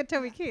a pretty good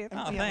Toby Keith.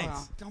 Oh, Yeah,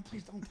 thanks. well,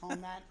 please don't tell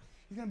him that.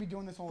 He's gonna be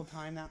doing this all the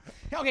time now.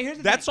 Okay, here's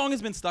the That thing. song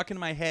has been stuck in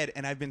my head,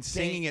 and I've been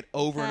singing it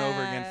over and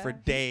over again for He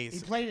He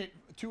days. played it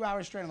 2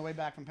 hours straight on the way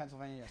back from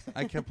Pennsylvania yesterday.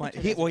 I kept playing.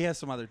 He has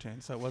some other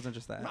tunes, so it wasn't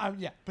just that.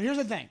 Yeah, but here's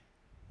the thing.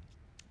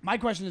 My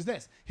question is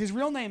this: his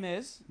real name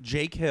is,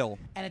 Jake Hill.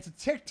 and it's a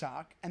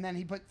TikTok, and then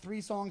he put 3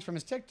 songs from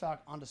his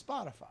TikTok onto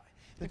Spotify.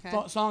 The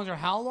Okay. songs are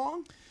how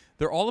long?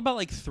 They're all about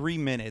like 3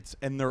 minutes,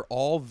 and they're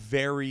all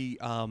very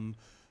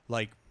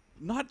like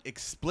not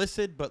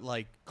explicit, but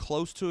like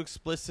close to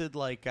explicit,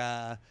 like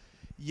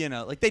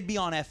like they'd be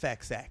on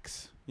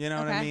FXX. You know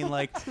what I Okay. mean?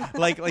 Like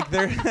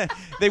they're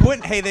they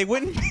wouldn't They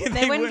wouldn't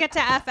get to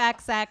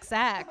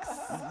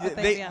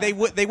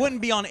FXXX. they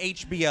wouldn't be on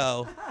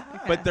HBO,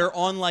 but they're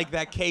on like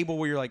that cable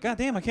where you're like, God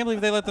damn, I can't believe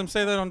they let them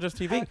say that on Just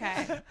TV.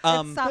 Okay.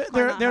 Um, It's softcore,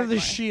 They're not the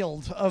hardcore.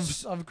 shield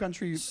of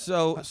country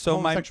So my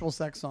homosexual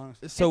sex songs.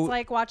 so It's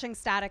like watching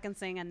Static and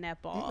seeing a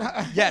nipple.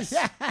 yes,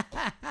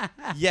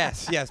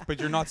 yes, but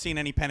you're not seeing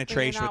any But you're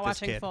penetration not with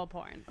this watching kid. full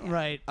porn. Yeah.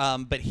 Right.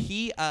 But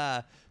he,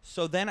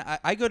 so then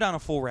I go down a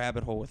full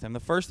rabbit hole with him. The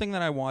first thing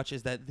that I watch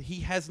is that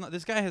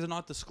this guy has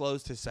not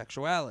disclosed his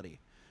sexuality,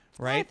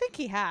 I right? think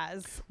he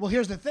has. Well,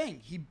 here's the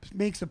thing. He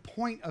makes a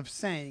point of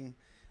saying,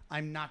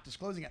 "I'm not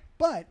disclosing it,"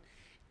 but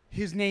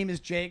his name is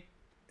Jake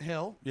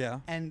Hill. Yeah.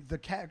 And the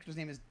character's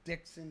name is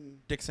Dixon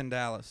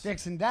Dallas.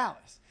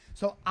 Dallas.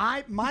 So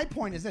my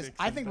point is this.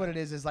 I think what it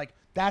is like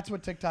that's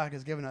what TikTok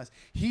has given us.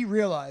 He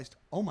realized,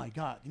 oh my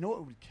God, you know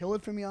what would kill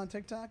it for me on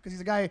TikTok? Because he's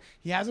a guy,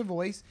 he has a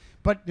voice,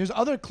 but there's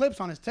other clips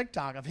on his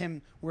TikTok of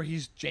him where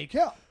he's Jake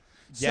Hill.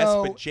 Yes,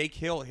 So- but Jake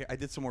Hill, I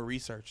did some more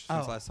research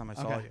since Oh, last time I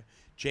saw okay. you.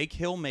 Jake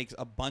Hill makes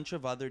a bunch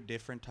of other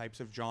different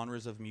types of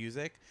genres of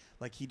music.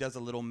 Like he does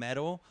a little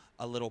metal,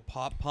 a little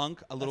pop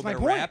punk, a little my bit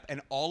of point. rap, and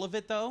all of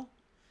it though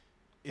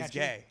is Gotcha.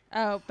 gay.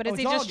 Oh, but Oh, is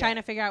he it's all just trying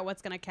gay. to figure out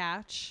what's going to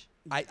catch?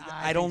 I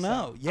don't think so.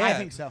 know. Yeah, I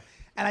think so.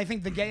 And I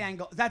think the gay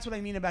angle, that's what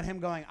I mean about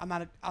him going,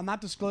 I'm not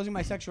disclosing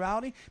my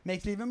sexuality,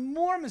 makes it even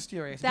more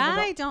mysterious. That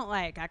People I go, don't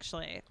like,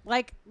 actually.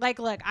 Look,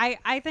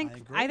 I think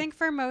agree.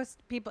 for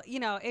most people,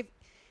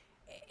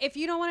 if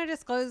you don't want to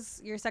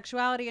disclose your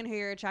sexuality and who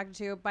you're attracted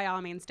to, by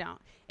all means don't.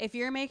 If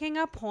you're making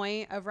a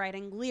point of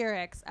writing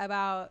lyrics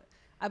about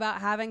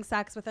having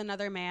sex with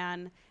another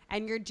man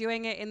and you're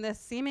doing it in this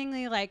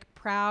seemingly like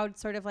proud,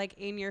 sort of like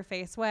in your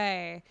face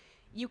way,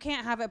 you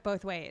can't have it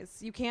both ways.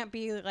 You can't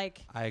be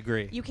like, I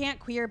agree. you can't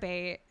queer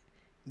bait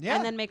yeah.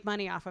 and then make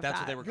money off of That's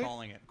that. what they were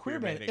calling it. Queer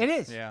baiting. baiting. It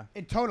is. Yeah.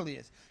 It totally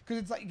is.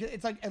 Because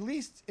it's like at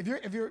least if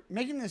you're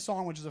making this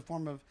song, which is a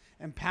form of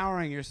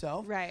empowering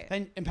yourself, Right.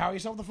 then empower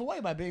yourself the full way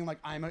by being like,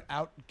 I'm an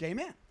out gay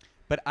man.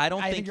 But I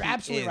don't I think you're he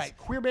absolutely is. right.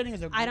 Queer baiting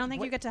is a I don't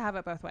think you get to have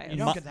it both ways. You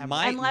don't get to have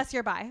my- Unless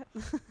you're bi.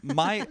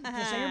 my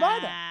Just say you're bi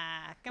then.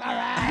 Come All on.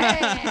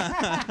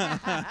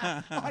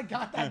 right. Oh, I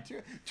got that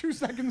 2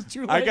 seconds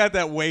too late. I got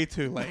that way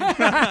too late. Okay,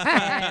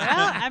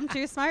 well, I'm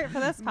too smart for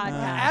this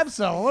podcast.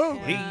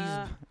 Absolutely.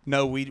 Yeah.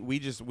 No, we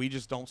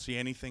just don't see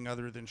anything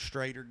other than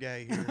straight or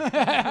gay here.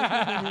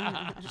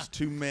 Just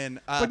two men.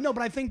 But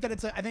I think that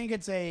I think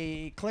it's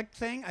a click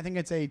thing. I think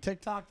it's a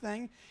TikTok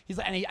thing. He's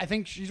like, I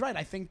think she's right.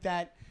 I think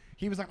that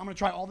he was like, I'm gonna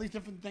try all these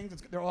different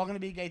things. They're all gonna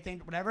be gay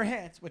things. Whatever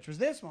hits, which was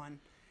this one,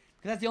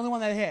 because that's the only one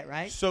that hit,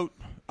 right? So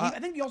I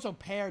think he also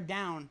pared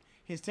down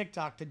his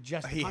TikTok to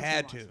just the he country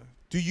had ones. to.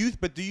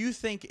 Do you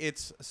think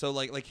it's so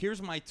like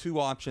here's my 2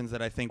 options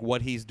that I think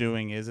what he's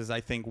doing is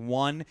I think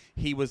one,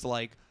 he was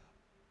like,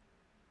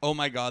 oh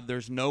my God,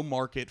 there's no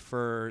market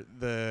for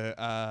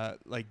the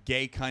like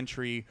gay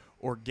country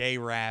or gay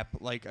rap.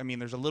 Like, I mean,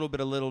 there's a little bit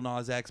of Lil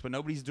Nas X, but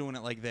nobody's doing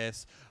it like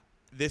this.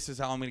 This is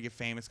how I'm gonna get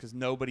famous because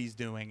nobody's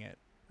doing it,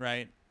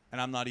 right? and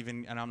I'm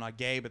not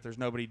gay, but there's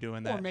nobody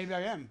doing that. Or maybe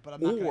I am, but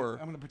I'm not. Or-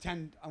 I'm going to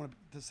pretend. I'm going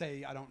to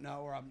say I don't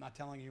know, or I'm not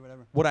telling you,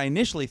 whatever. What I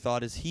initially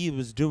thought is he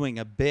was doing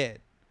a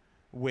bit,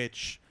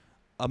 which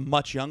a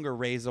much younger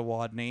Ray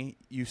Zawadney,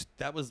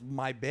 that was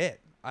my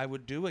bit. I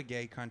would do a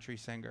gay country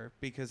singer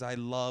because I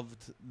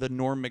loved the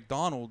Norm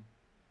Macdonald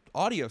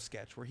audio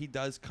sketch where he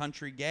does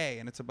country gay,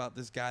 and it's about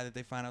this guy that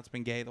they find out's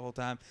been gay the whole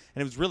time,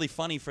 and it was really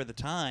funny for the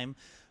time.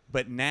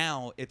 But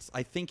now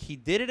I think he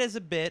did it as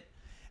a bit.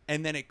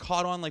 And then it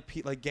caught on,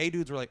 like gay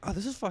dudes were like, oh,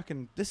 this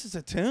is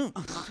a tune.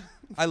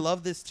 I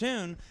love this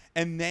tune.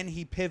 And then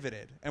he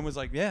pivoted and was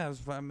like, yeah,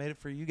 I made it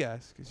for you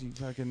guys because you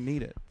fucking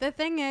need it. The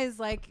thing is,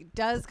 like,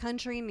 does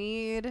country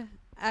need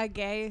a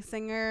gay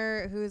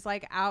singer who's,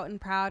 like, out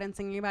and proud and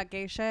singing about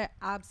gay shit?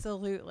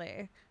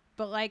 Absolutely.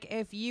 But, like,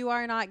 if you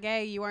are not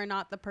gay, you are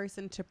not the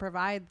person to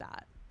provide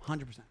that.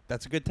 100%.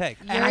 That's a good take.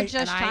 You're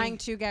just trying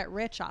to get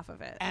rich off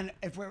of it. And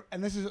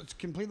this is it's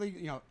completely,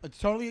 it's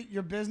totally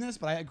your business,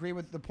 but I agree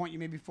with the point you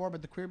made before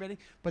about the queer baiting.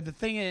 But the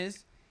thing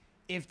is,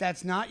 if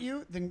that's not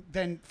you,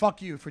 then fuck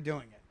you for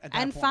doing it. At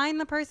that And point. find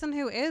the person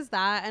who is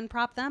that and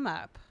prop them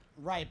up.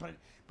 Right, but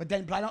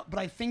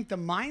I think the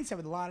mindset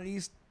with a lot of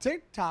these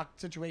TikTok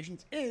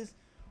situations is,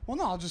 well,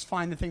 no, I'll just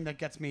find the thing that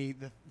gets me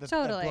that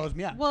Totally. blows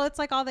me up. Well, it's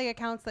like all the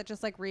accounts that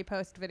just, like,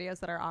 repost videos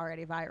that are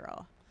already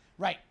viral.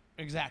 Right,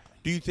 exactly.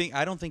 Do you think?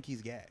 I don't think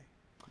he's gay.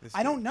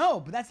 I don't know,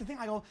 but that's the thing.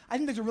 I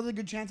think there's a really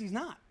good chance he's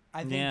not. I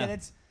think that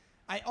it's.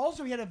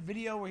 He had a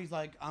video where he's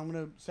like, I'm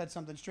gonna set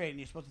something straight, and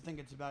you're supposed to think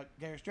it's about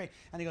gay or straight,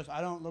 and he goes, I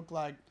don't look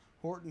like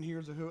Horton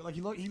Hears a Who. Like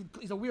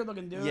he's a weird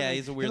looking dude. Yeah,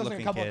 he's a weird he looks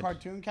looking like a couple kid. of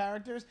cartoon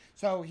characters.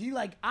 So he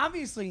like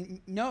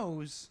obviously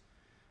knows.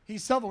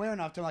 He's self-aware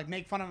enough to like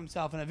make fun of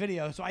himself in a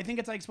video. So I think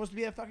it's like supposed to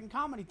be a fucking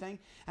comedy thing,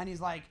 and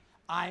he's like,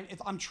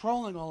 I'm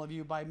trolling all of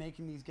you by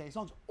making these gay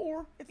songs,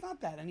 or it's not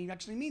that, and he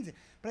actually means it.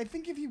 But I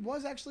think if he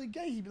was actually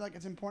gay, he'd be like,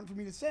 it's important for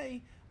me to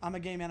say I'm a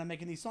gay man. I'm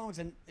making these songs,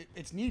 and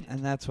it's needed.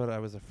 And that's what I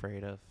was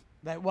afraid of.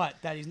 That what?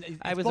 That it's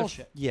I was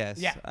bullshit. Yes.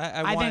 Yeah.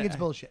 I think it's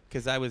bullshit.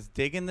 Because I was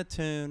digging the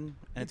tune,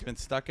 and it's been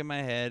stuck in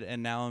my head,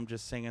 and now I'm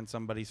just singing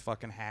somebody's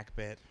fucking hack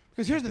bit.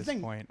 Because here's at the this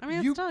thing. point. I mean,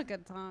 it's still a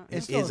good song.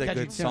 It's It is still a a catchy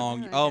good tune.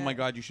 song. Yeah, Oh yeah. my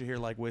God, you should hear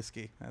Like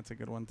Whiskey. That's a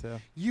good one too.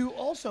 You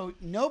also,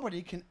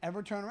 nobody can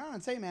ever turn around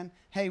and say, man,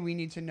 hey, we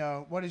need to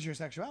know what is your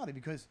sexuality,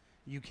 because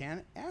you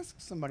can't ask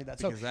somebody that.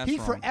 Because So that's he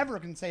wrong. forever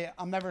can say,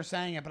 I'm never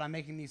saying it, but I'm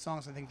making these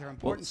songs. I think they're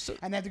important. so-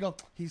 And they have to go,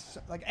 he's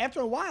like, after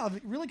a while, if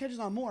it really catches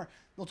on more,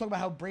 they'll talk about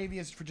how brave he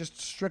is for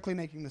just strictly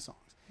making the songs.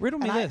 Riddle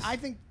me And this. I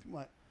think,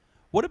 what?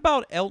 What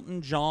about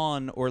Elton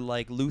John or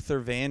like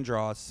Luther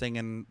Vandross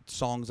singing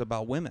songs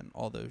about women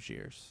all those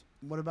years?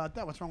 What about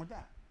that? What's wrong with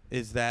that?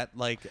 Is that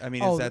like, I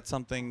mean, Oh, is that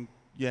something,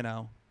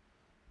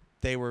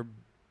 they were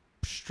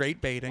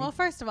straight baiting? Well,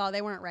 first of all,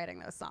 they weren't writing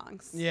those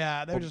songs.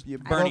 Yeah, they're Well, just yeah,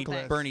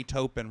 vocalists. Bernie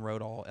Taupin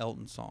wrote all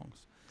Elton songs.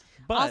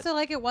 But Also,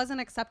 like, it wasn't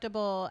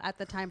acceptable at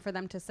the time for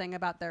them to sing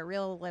about their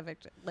real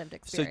lived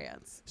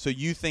experience. so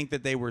you think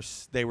that they were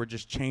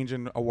just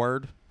changing a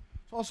word?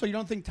 Also, you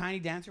don't think Tiny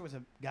Dancer was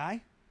a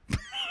guy?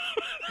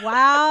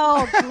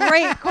 Wow,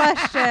 great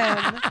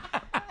question.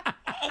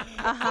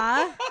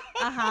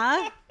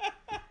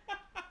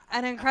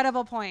 An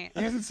incredible point.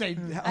 He doesn't say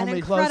An Hold Me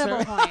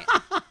incredible Closer.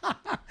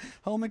 point.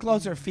 Hold Me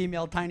Closer,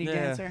 female Tiny Yeah.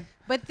 Dancer.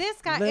 But this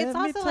guy, Let it's me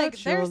also like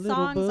touch their your little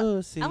songs.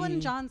 pussy.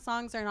 Ellen John's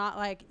songs are not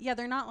like,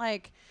 they're not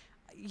like,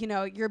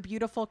 your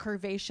beautiful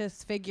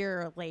curvaceous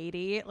figure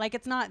lady. Like,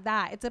 it's not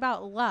that. It's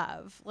about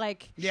love.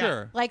 Like, Yeah.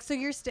 Sure. like, so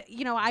you're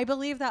I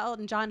believe that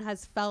Elton John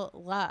has felt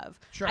love.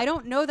 Sure. I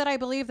don't know that I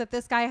believe that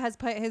this guy has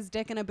put his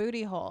dick in a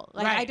booty hole.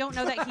 Like, I Right. don't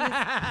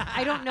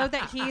know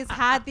that he's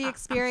had the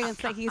experience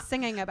that he's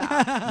singing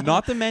about.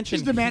 Not to mention,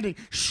 She's demanding,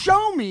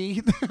 show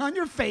me on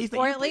your face. That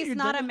Or you at put least your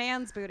not dick a in-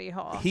 man's booty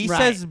hole. he Right.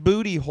 says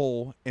booty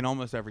hole in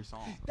almost every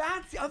song.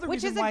 That's the other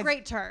Which reason is why a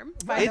great term.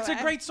 by Right. the It's a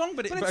way. great song,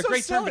 but But a it's so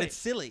great term, but silly. it's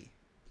silly.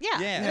 Yeah,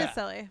 Yeah. it Yeah. is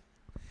silly.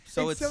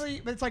 So it's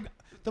silly, but it's like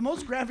the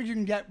most graphic you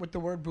can get with the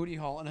word booty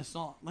hole in a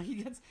song. Like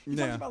he talks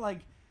Yeah. about like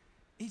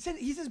he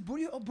says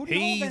booty hole,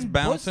 He's then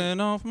bouncing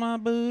off my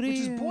booty.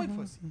 pussy, which is boy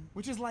pussy,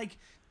 which is like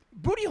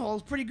booty hole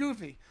is pretty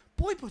goofy.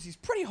 Boy pussy's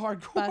pretty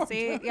hardcore.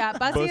 Bussy. Yeah,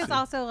 Bussy is Bussy.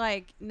 also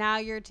like, now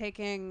you're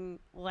taking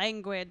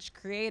language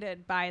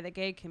created by the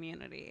gay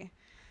community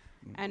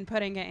and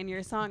putting it in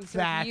your song. So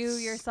if you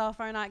That's- yourself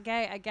are not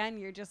gay, again,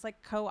 you're just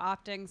like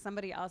co-opting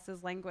somebody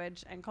else's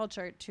language and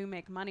culture to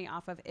make money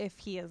off of if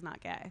he is not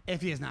gay.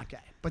 If he is not gay,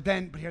 but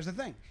here's the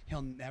thing: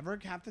 he'll never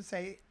have to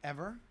say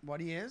ever what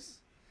he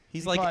is.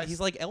 He's because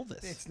like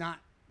Elvis. It's not.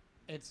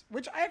 It's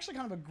which I actually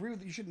kind of agree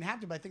with. You shouldn't have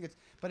to, but I think it's.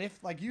 But if,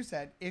 like you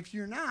said, if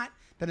you're not,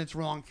 then it's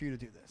wrong for you to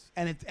do this,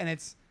 and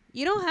it's.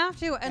 You don't have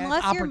to it's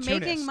unless you're making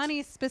opportunist.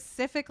 money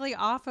specifically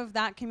off of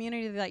that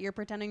community that you're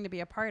pretending to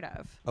be a part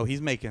of. I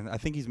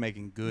think he's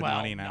making good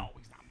money now. No,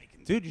 he's not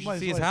making. Dude, you should What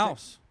see is- his what is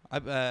house.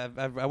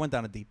 I went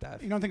down a deep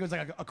dive. You don't think it was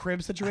like a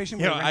crib situation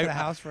You where know, you rented I- a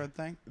house for a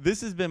thing?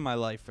 This has been my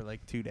life for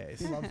like 2 days.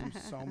 He loves him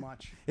so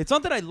much. It's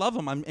not that I love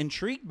him. I'm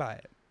intrigued by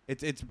it.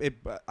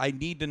 I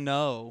need to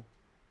know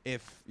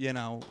if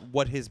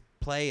what his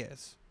play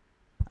is.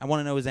 I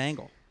want to know his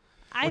angle.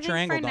 I What's think your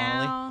angle, for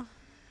Donnelly? now,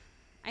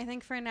 I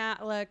think for now,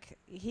 look,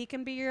 he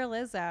can be your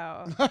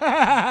Lizzo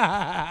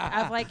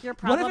of like your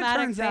What if it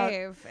problematic turns out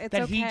fave. It's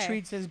that okay. he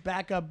treats his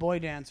backup boy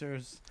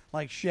dancers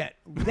like shit?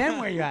 Then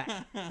where you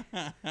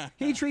at?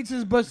 He treats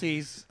his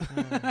bussies.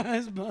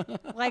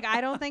 Like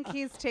I don't think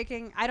he's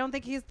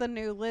the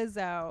new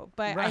Lizzo,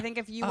 but I Right. think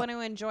if you want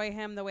to enjoy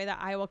him the way that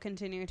I will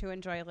continue to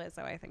enjoy Lizzo,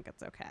 I think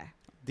it's okay.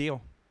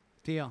 Deal.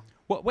 Deal.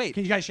 What? Wait.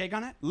 Can you guys shake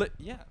on it?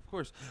 Yeah, of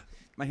course.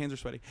 My hands are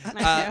sweaty.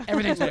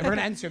 Everything's ready. We're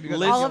gonna end soon because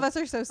Liz- All of us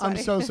are so sorry.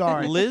 I'm so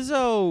sorry.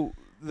 Lizzo,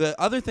 the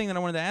other thing that I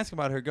wanted to ask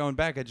about her, going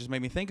back, it just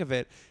made me think of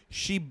it.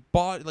 She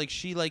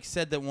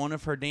said that one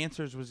of her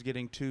dancers was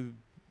getting too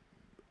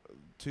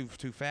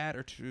fat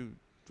or too,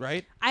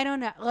 right? I don't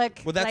know.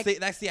 Look, Well, that's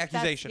the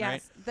accusation,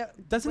 right?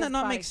 Doesn't that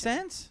not make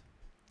sense?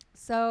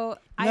 So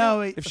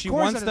No, If of she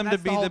course wants it- them to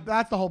that's be whole, the-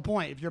 that's the whole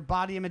point. If you're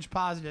body image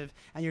positive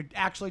and you're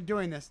actually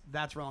doing this,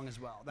 that's wrong as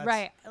well. That's,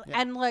 right.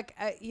 yeah. And look,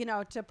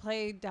 to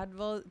play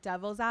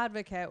devil's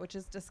advocate, which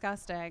is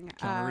disgusting.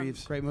 Keanu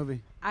Reeves, great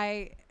movie.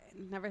 I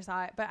never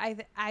saw it, but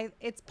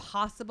it's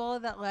possible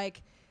that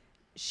like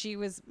she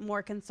was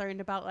more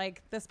concerned about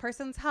like this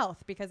person's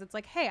health because it's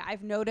like, hey,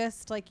 I've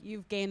noticed like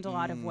you've gained a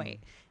lot of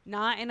weight,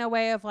 not in a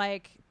way of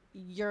like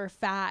you're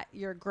fat,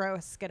 you're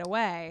gross, get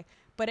away.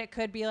 But it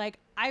could be like,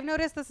 I've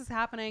noticed this is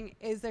happening.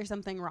 Is there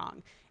something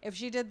wrong? If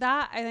she did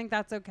that, I think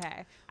that's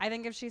okay. I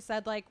think if she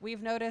said like,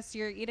 we've noticed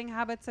your eating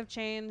habits have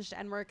changed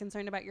and we're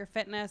concerned about your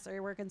fitness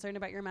or we're concerned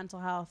about your mental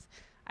health,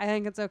 I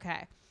think it's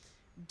okay.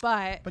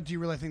 But do you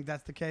really think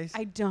that's the case?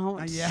 I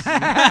don't. Yeah.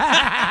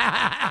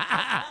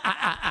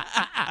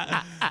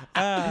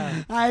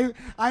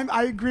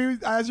 I agree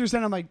with, as you're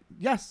saying. I'm like,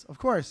 yes, of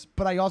course.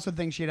 But I also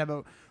think she'd have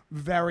a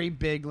very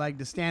big leg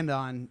to stand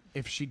on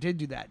if she did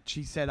do that.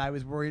 She said, I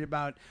was worried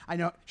about, I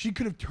know she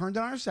could have turned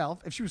on herself.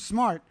 If she was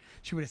smart,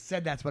 she would have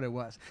said that's what it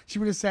was. She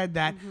would have said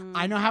that,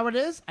 I know how it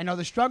is. I know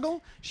the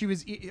struggle. She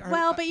was,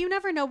 but you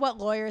never know what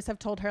lawyers have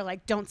told her,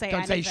 like, don't say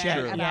anything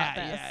shit. about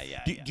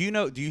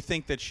this. Do you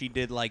think that she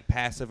did like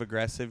passive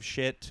aggressive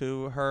shit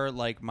to her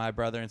like my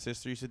brother and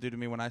sister used to do to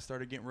me when I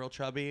started getting real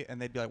chubby,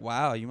 and they'd be like,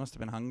 wow, you must have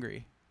been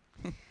hungry.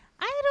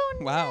 I don't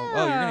know. Wow.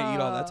 Oh, you're gonna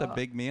eat all that's a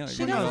big meal. She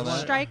You're gonna eat all doesn't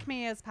that? strike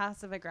me as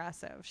passive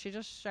aggressive. She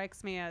just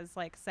strikes me as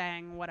like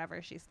saying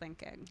whatever she's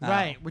thinking.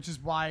 right, which is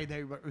why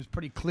it was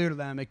pretty clear to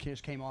them it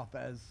just came off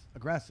as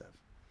aggressive.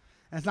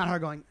 And it's not her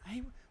going,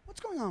 hey, what's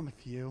going on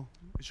with you?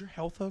 Is your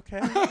health okay?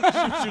 she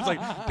was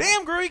like,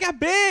 damn, girl, you got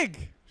big.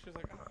 She was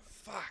like, oh,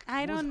 fuck.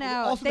 I don't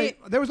know. Also,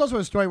 there was also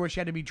a story where she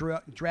had to be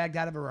dragged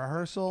out of a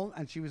rehearsal,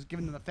 and she was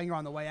given the finger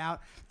on the way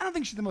out. I don't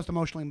think she's the most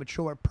emotionally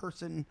mature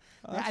person.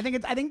 I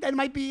think that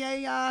might be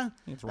a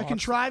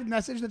contrived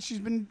message that she's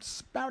been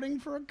spouting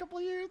for a couple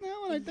of years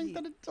now, and I think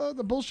that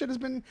the bullshit has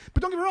been.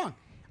 But don't get me wrong.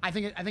 I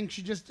think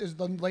she just is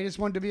the latest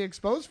one to be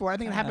exposed for. I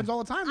think it happens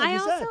all the time. Like I you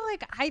also said.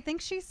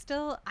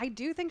 I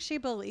do think she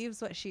believes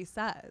what she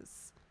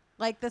says.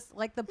 Like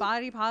the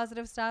body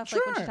positive stuff. Sure.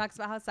 Like when she talks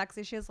about how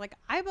sexy she is, like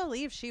I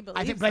believe she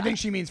believes. I think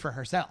she means for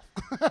herself.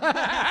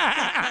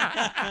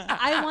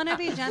 I want to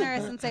be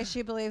generous and say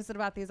she believes it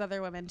about these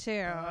other women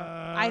too.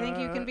 I think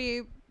you can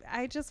be.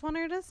 I just want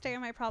her to stay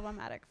in my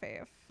problematic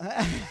fave.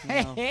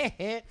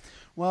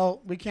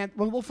 Well, we can't.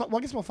 Well, I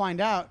guess we'll find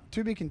out.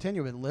 To be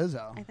continued with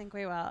Lizzo. I think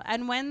we will.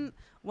 And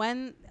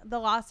when the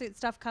lawsuit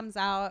stuff comes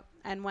out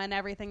and when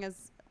everything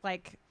is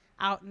like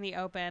out in the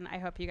open, I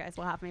hope you guys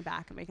will have me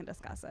back and we can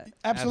discuss it.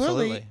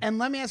 Absolutely. And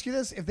let me ask you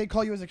this: if they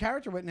call you as a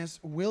character witness,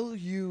 will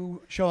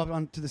you show up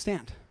onto the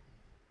stand?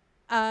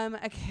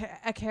 A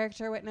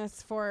character witness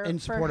in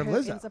support of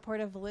Lizzo. In support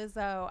of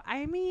Lizzo.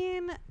 I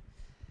mean,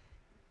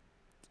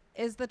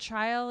 is the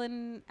trial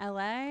in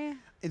L.A.?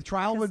 The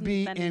trial would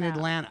be in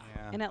Atlanta.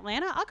 Yeah. In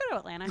Atlanta? I'll go to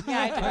Atlanta. Yeah,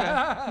 I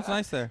do. It's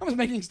nice there. I was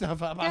making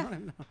stuff up. I Yeah. don't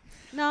even know.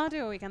 No, I'll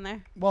do a weekend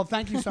there. Well,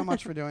 thank you so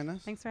much for doing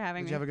this. Thanks for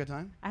having Did me. you have a good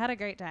time? I had a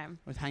great time.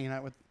 With hanging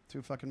out with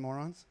two fucking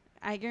morons?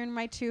 You're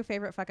my two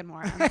favorite fucking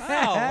morons. Oh,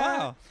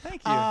 wow.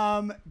 Thank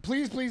you.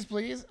 Please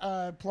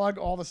plug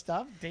all the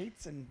stuff,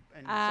 dates and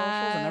socials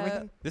and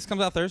everything. This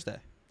comes out Thursday.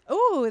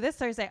 Ooh, this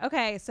Thursday.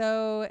 Okay,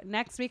 so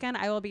next weekend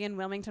I will be in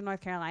Wilmington,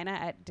 North Carolina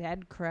at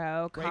Dead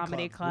Crow Great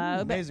Comedy Ooh,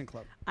 Club. amazing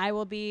club. I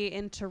will be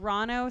in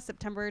Toronto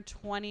September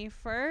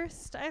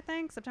 21st, I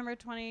think. September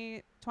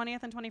 20th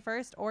and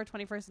 21st, or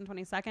 21st and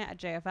 22nd at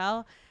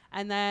JFL.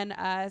 And then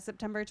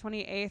September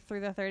 28th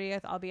through the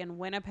 30th, I'll be in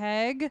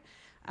Winnipeg.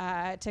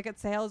 Ticket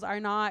sales are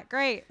not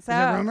great. So Is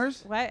it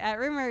Rumors? What? At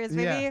Rumors,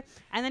 baby. Yeah.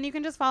 And then you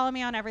can just follow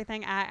me on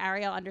everything at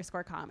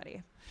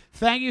Ariel_comedy.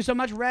 Thank you so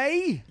much,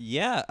 Ray.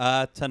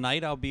 Yeah.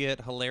 Tonight I'll be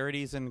at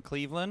Hilarities in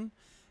Cleveland,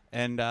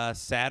 and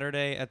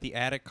Saturday at the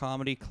Attic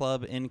Comedy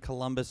Club in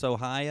Columbus,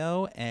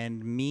 Ohio.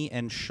 And me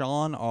and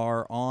Sean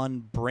are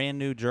on Brand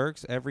New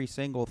Jerks every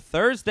single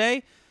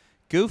Thursday,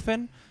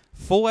 goofing.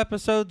 Full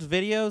episodes,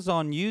 videos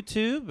on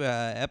YouTube,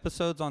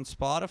 episodes on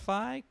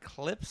Spotify,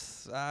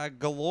 clips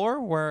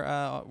galore where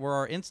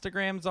our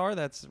Instagrams are.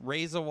 That's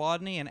Ray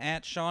Zawadney and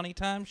at Shawnee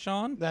Time,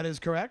 Sean. That is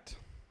correct.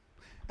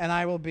 And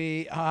I will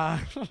be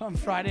on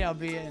Friday. I'll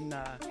be in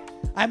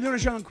I'm doing a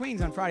show in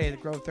Queens on Friday at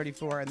the Grove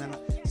 34, and then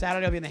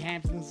Saturday I'll be in the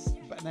Hamptons,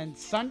 and then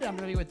Sunday I'm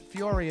going to be with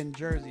Fiore in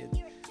Jersey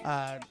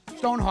at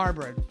Stone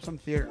Harbor at some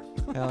theater.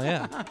 Hell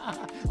yeah.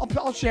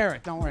 I'll share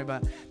it. Don't worry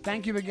about it.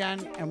 Thank you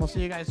again, and we'll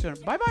see you guys soon.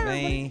 Bye-bye,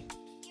 everybody. Bye.